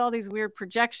and there's all these weird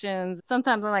projections.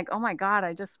 Sometimes I'm like, oh my God,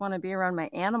 I just want to be around my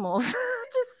animals.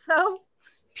 Just so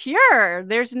pure.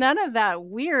 There's none of that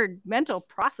weird mental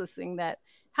processing that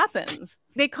happens.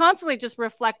 They constantly just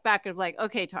reflect back of like,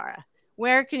 okay, Tara,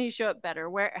 where can you show up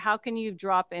better? How can you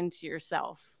drop into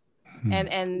yourself?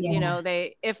 And yeah.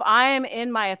 If I'm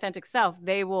in my authentic self,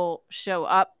 they will show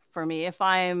up for me. If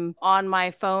I'm on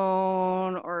my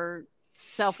phone or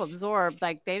self-absorbed,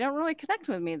 like they don't really connect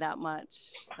with me that much.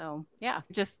 So yeah,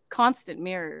 just constant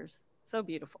mirrors. So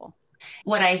beautiful.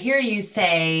 What I hear you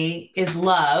say is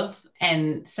love.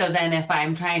 And so then if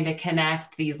I'm trying to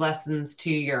connect these lessons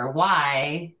to your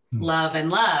why, love and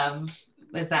love,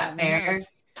 is that fair?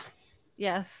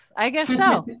 Yes, I guess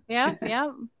so. Yeah.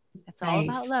 It's all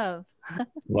about love.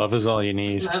 Love is all you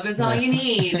need. Love is all you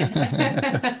need.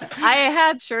 I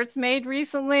had shirts made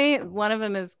recently. One of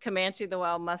them is Comanche the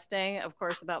Wild Mustang, of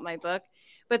course, about my book.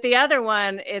 But the other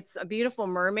one, it's a beautiful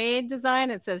mermaid design.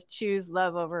 It says choose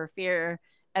love over fear.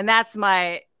 And that's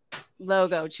my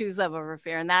logo, choose love over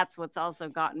fear. And that's what's also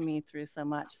gotten me through so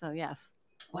much. So yes,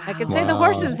 wow. I could say the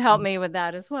horses helped me with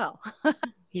that as well.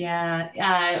 Yeah.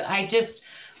 I just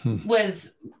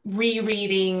was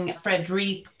rereading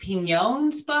Frederic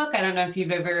Pignon's book. I don't know if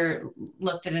you've ever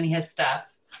looked at any of his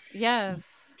stuff. Yes.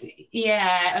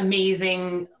 Yeah,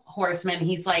 amazing horseman.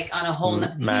 He's like on a whole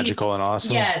magical and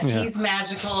awesome. Yes, yeah. He's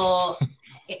magical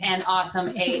and awesome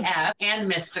AF and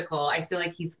mystical. I feel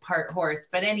like he's part horse.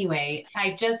 But anyway,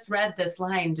 I just read this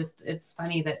line. It's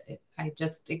funny that it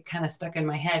kind of stuck in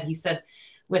my head. He said,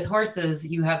 with horses,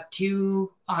 you have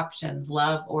two options,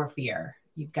 love or fear.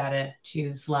 You've got to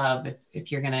choose love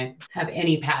if you're going to have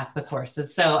any path with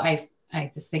horses. So I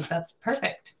just think that's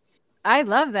perfect. I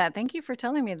love that. Thank you for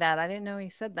telling me that. I didn't know he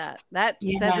said that. That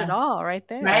says it all right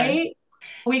there. Right?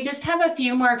 We just have a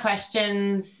few more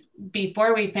questions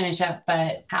before we finish up,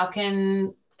 but how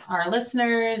can our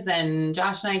listeners and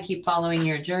Josh and I keep following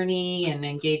your journey and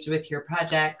engage with your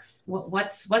projects?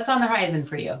 What's on the horizon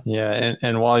for you? Yeah.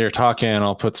 And while you're talking,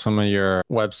 I'll put some of your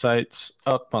websites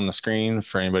up on the screen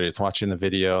for anybody that's watching the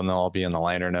video, and they'll all be in the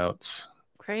liner notes.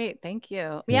 Great. Thank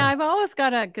you. Yeah, I've always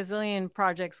got a gazillion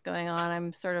projects going on.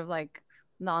 I'm sort of like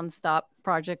nonstop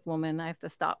project woman. I have to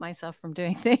stop myself from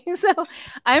doing things. So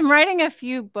I'm writing a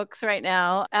few books right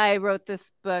now. I wrote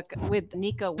this book with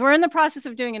Nico. We're in the process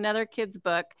of doing another kid's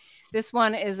book. This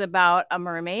one is about a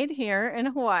mermaid here in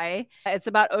Hawaii. It's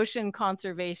about ocean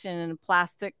conservation and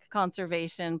plastic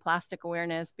conservation, plastic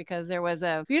awareness, because there was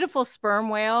a beautiful sperm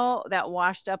whale that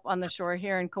washed up on the shore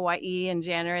here in Kauai in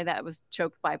January that was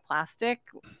choked by plastic.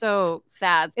 So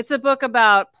sad. It's a book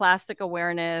about plastic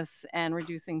awareness and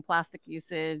reducing plastic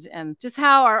usage and just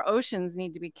how our oceans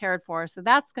need to be cared for. So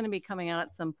that's going to be coming out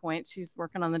at some point. She's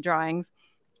working on the drawings.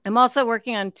 I'm also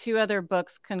working on two other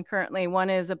books concurrently. One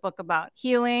is a book about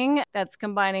healing that's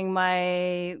combining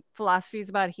my philosophies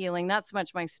about healing, not so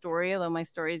much my story, although my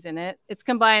story's in it. It's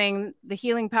combining the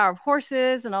healing power of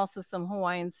horses and also some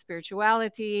Hawaiian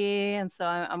spirituality. And so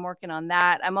I'm working on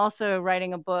that. I'm also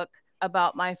writing a book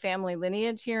about my family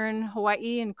lineage here in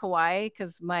Hawaii and Kauai,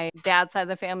 because my dad's side of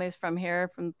the family is from here,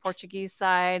 from the Portuguese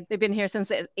side. They've been here since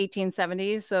the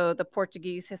 1870s, so the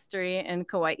Portuguese history in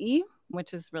Kauai,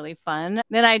 which is really fun.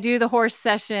 Then I do the horse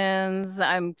sessions.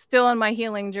 I'm still on my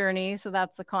healing journey, so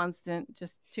that's a constant,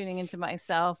 just tuning into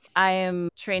myself. I am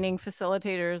training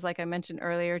facilitators, like I mentioned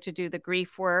earlier, to do the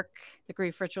grief work, the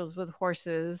grief rituals with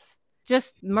horses.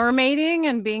 Just mermaiding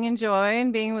and being in joy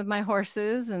and being with my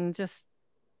horses and just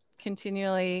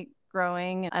continually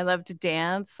growing. I love to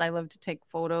dance. I love to take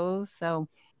photos. So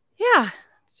yeah,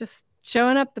 just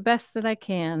showing up the best that I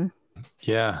can.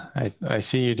 Yeah, I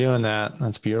see you doing that.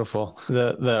 That's beautiful.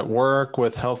 The work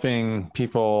with helping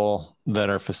people that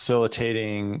are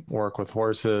facilitating work with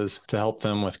horses to help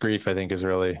them with grief, I think is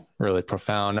really, really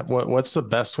profound. What's the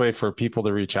best way for people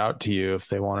to reach out to you if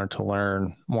they wanted to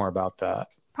learn more about that?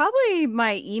 Probably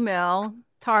my email,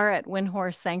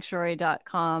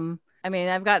 tar@windhorsesanctuary.com. I mean,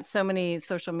 I've got so many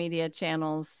social media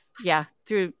channels. Yeah,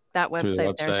 through that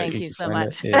website there. Thank you so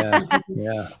much. Yeah.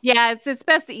 Yeah, it's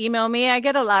best to email me. I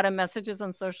get a lot of messages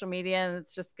on social media and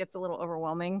it just gets a little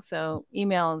overwhelming. So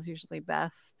email is usually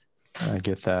best. I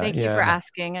get that. Thank you for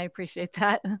asking. I appreciate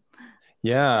that.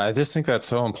 Yeah, I just think that's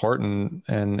so important,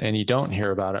 and you don't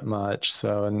hear about it much.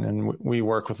 So, and we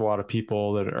work with a lot of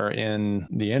people that are in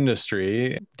the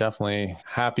industry. Definitely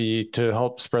happy to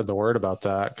help spread the word about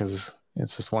that, because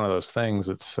it's just one of those things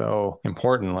that's so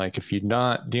important. Like if you're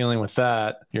not dealing with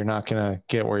that, you're not going to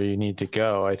get where you need to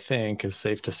go, I think is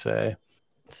safe to say.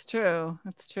 It's true.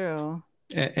 It's true.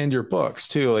 And your books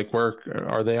too, like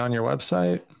are they on your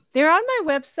website? They're on my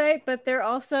website, but they're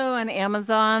also on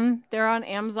Amazon. They're on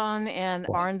Amazon and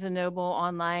Barnes & Noble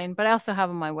online, but I also have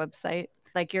on my website.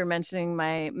 Like you're mentioning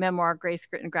my memoir, Grace,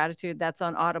 Grit, and Gratitude, that's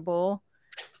on Audible.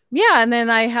 Yeah, and then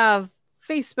I have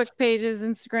Facebook pages,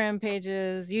 Instagram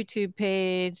pages, YouTube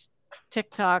page,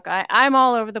 TikTok. I'm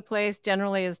all over the place,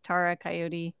 generally as Tara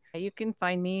Coyote. You can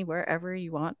find me wherever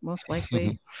you want, most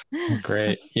likely.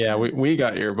 Great. Yeah, we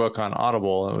got your book on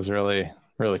Audible. It was really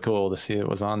cool to see it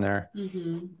was on there.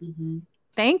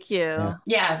 Thank you.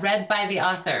 Yeah, read by the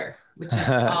author, which is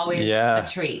always a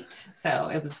treat. So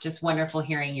it was just wonderful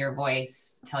hearing your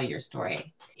voice tell your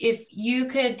story. If you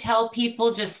could tell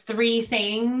people just 3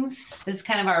 things, this is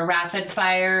kind of our rapid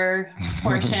fire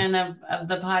portion of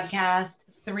the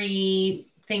podcast, 3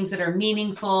 things that are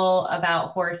meaningful about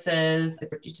horses. If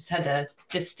you just had to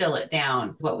distill it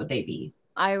down, what would they be?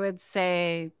 I would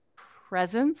say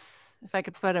presence. If I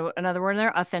could put another word in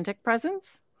there, authentic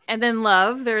presence. And then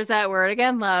love. There's that word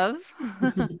again, love.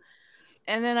 And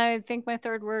then I think my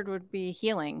third word would be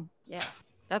healing. Yes,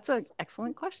 that's an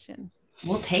excellent question.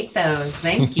 We'll take those.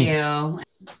 Thank you.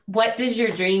 What does your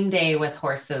dream day with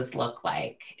horses look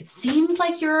like? It seems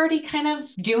like you're already kind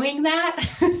of doing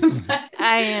that.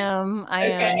 I am.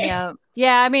 Okay. Yeah.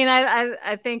 Yeah. I mean,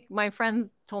 I think my friend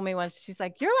told me once, she's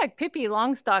like, you're like Pippi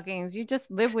Longstockings. You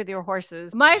just live with your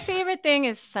horses. My favorite thing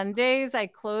is Sundays. I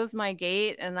close my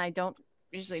gate and I don't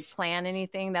usually plan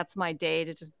anything. That's my day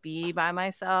to just be by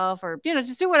myself or,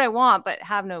 just do what I want, but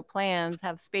have no plans,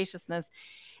 have spaciousness.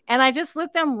 And I just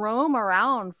let them roam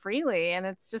around freely. And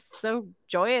it's just so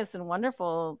joyous and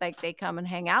wonderful. Like they come and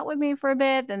hang out with me for a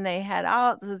bit, then they head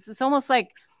out. It's almost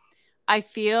like I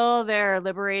feel their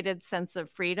liberated sense of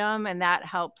freedom, and that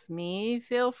helps me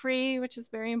feel free, which is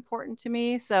very important to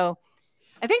me. So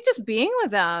I think just being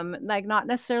with them, like not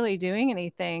necessarily doing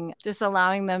anything, just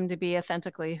allowing them to be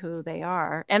authentically who they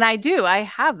are. And I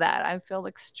have that. I feel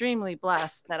extremely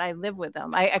blessed that I live with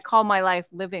them. I call my life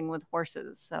living with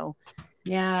horses. So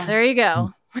Yeah. there you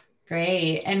go.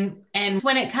 Great. And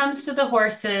when it comes to the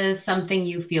horses, something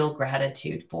you feel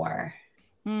gratitude for?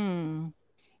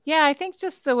 Yeah, I think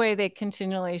just the way they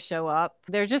continually show up.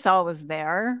 They're just always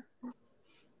there.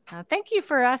 Thank you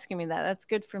for asking me that. That's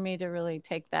good for me to really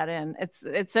take that in.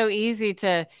 It's so easy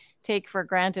to take for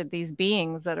granted these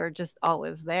beings that are just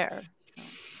always there. So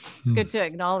it's good to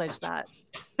acknowledge that.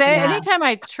 Anytime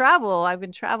I travel, I've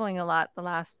been traveling a lot the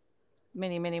last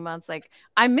many, many months. Like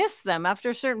I miss them after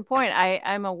a certain point.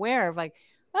 I'm aware of like,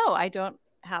 oh, I don't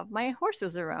have my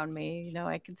horses around me.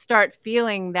 I can start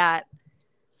feeling that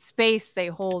space they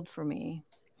hold for me.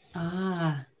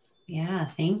 Yeah,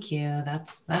 thank you.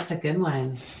 That's a good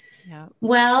one. Yeah.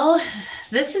 Well,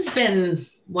 this has been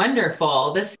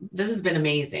wonderful. This has been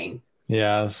amazing.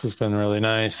 Yeah, this has been really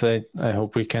nice. I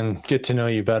hope we can get to know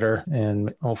you better,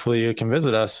 and hopefully you can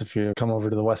visit us if you come over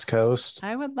to the West Coast.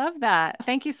 I would love that.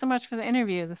 Thank you so much for the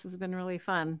interview. This has been really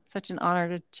fun. Such an honor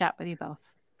to chat with you both.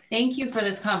 Thank you for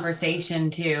this conversation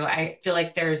too. I feel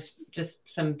like there's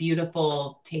just some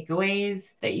beautiful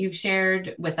takeaways that you've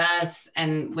shared with us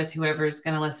and with whoever's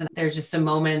going to listen. There's just some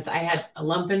moments. I had a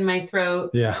lump in my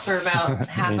throat for about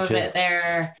half of it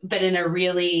there, but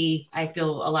I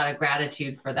feel a lot of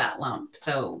gratitude for that lump.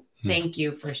 So thank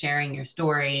you for sharing your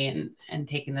story and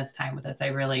taking this time with us.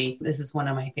 This is one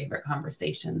of my favorite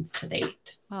conversations to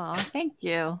date. Oh, thank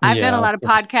you. I've done a lot of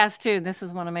podcasts too. This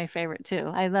is one of my favorite too.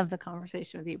 I love the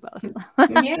conversation with you both.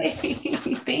 Yay.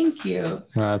 Thank you.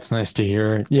 That's nice to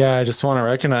hear. Yeah, I just want to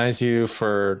recognize you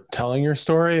for telling your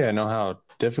story. I know how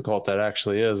difficult that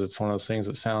actually is. It's one of those things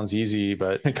that sounds easy,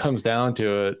 but it comes down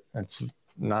to it. It's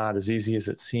not as easy as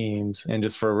it seems. And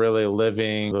just for really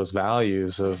living those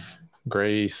values of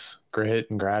grace, grit,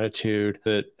 and gratitude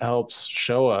that helps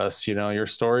show us, your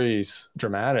story's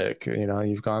dramatic.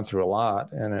 You've gone through a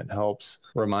lot, and it helps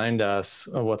remind us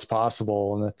of what's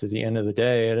possible. And that at the end of the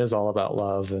day, it is all about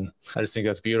love. And I just think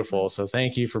that's beautiful. So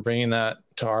thank you for bringing that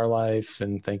to our life,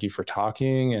 and thank you for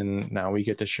talking. And now we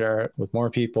get to share it with more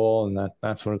people, and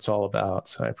that's what it's all about.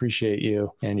 So I appreciate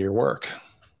you and your work.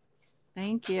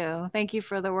 Thank you. Thank you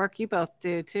for the work you both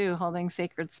do too, holding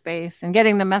sacred space and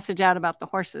getting the message out about the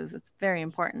horses. It's very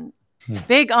important.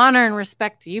 Big honor and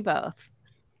respect to you both.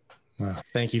 Well,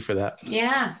 thank you for that.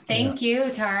 Yeah. Thank you,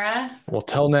 Tara. Well,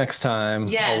 till next time.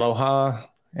 Yes. Aloha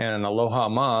and aloha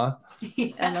ma.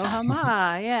 Aloha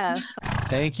ma, yes.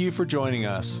 Thank you for joining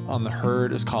us on the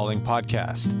Herd is Calling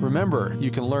podcast. Remember,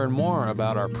 you can learn more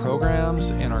about our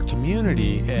programs and our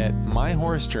community at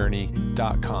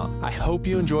myhorsejourney.com. I hope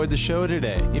you enjoyed the show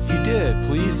today. If you did,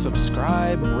 please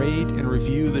subscribe, rate, and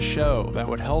review the show. That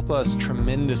would help us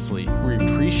tremendously. We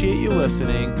appreciate you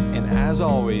listening, and as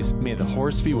always, may the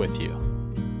horse be with you.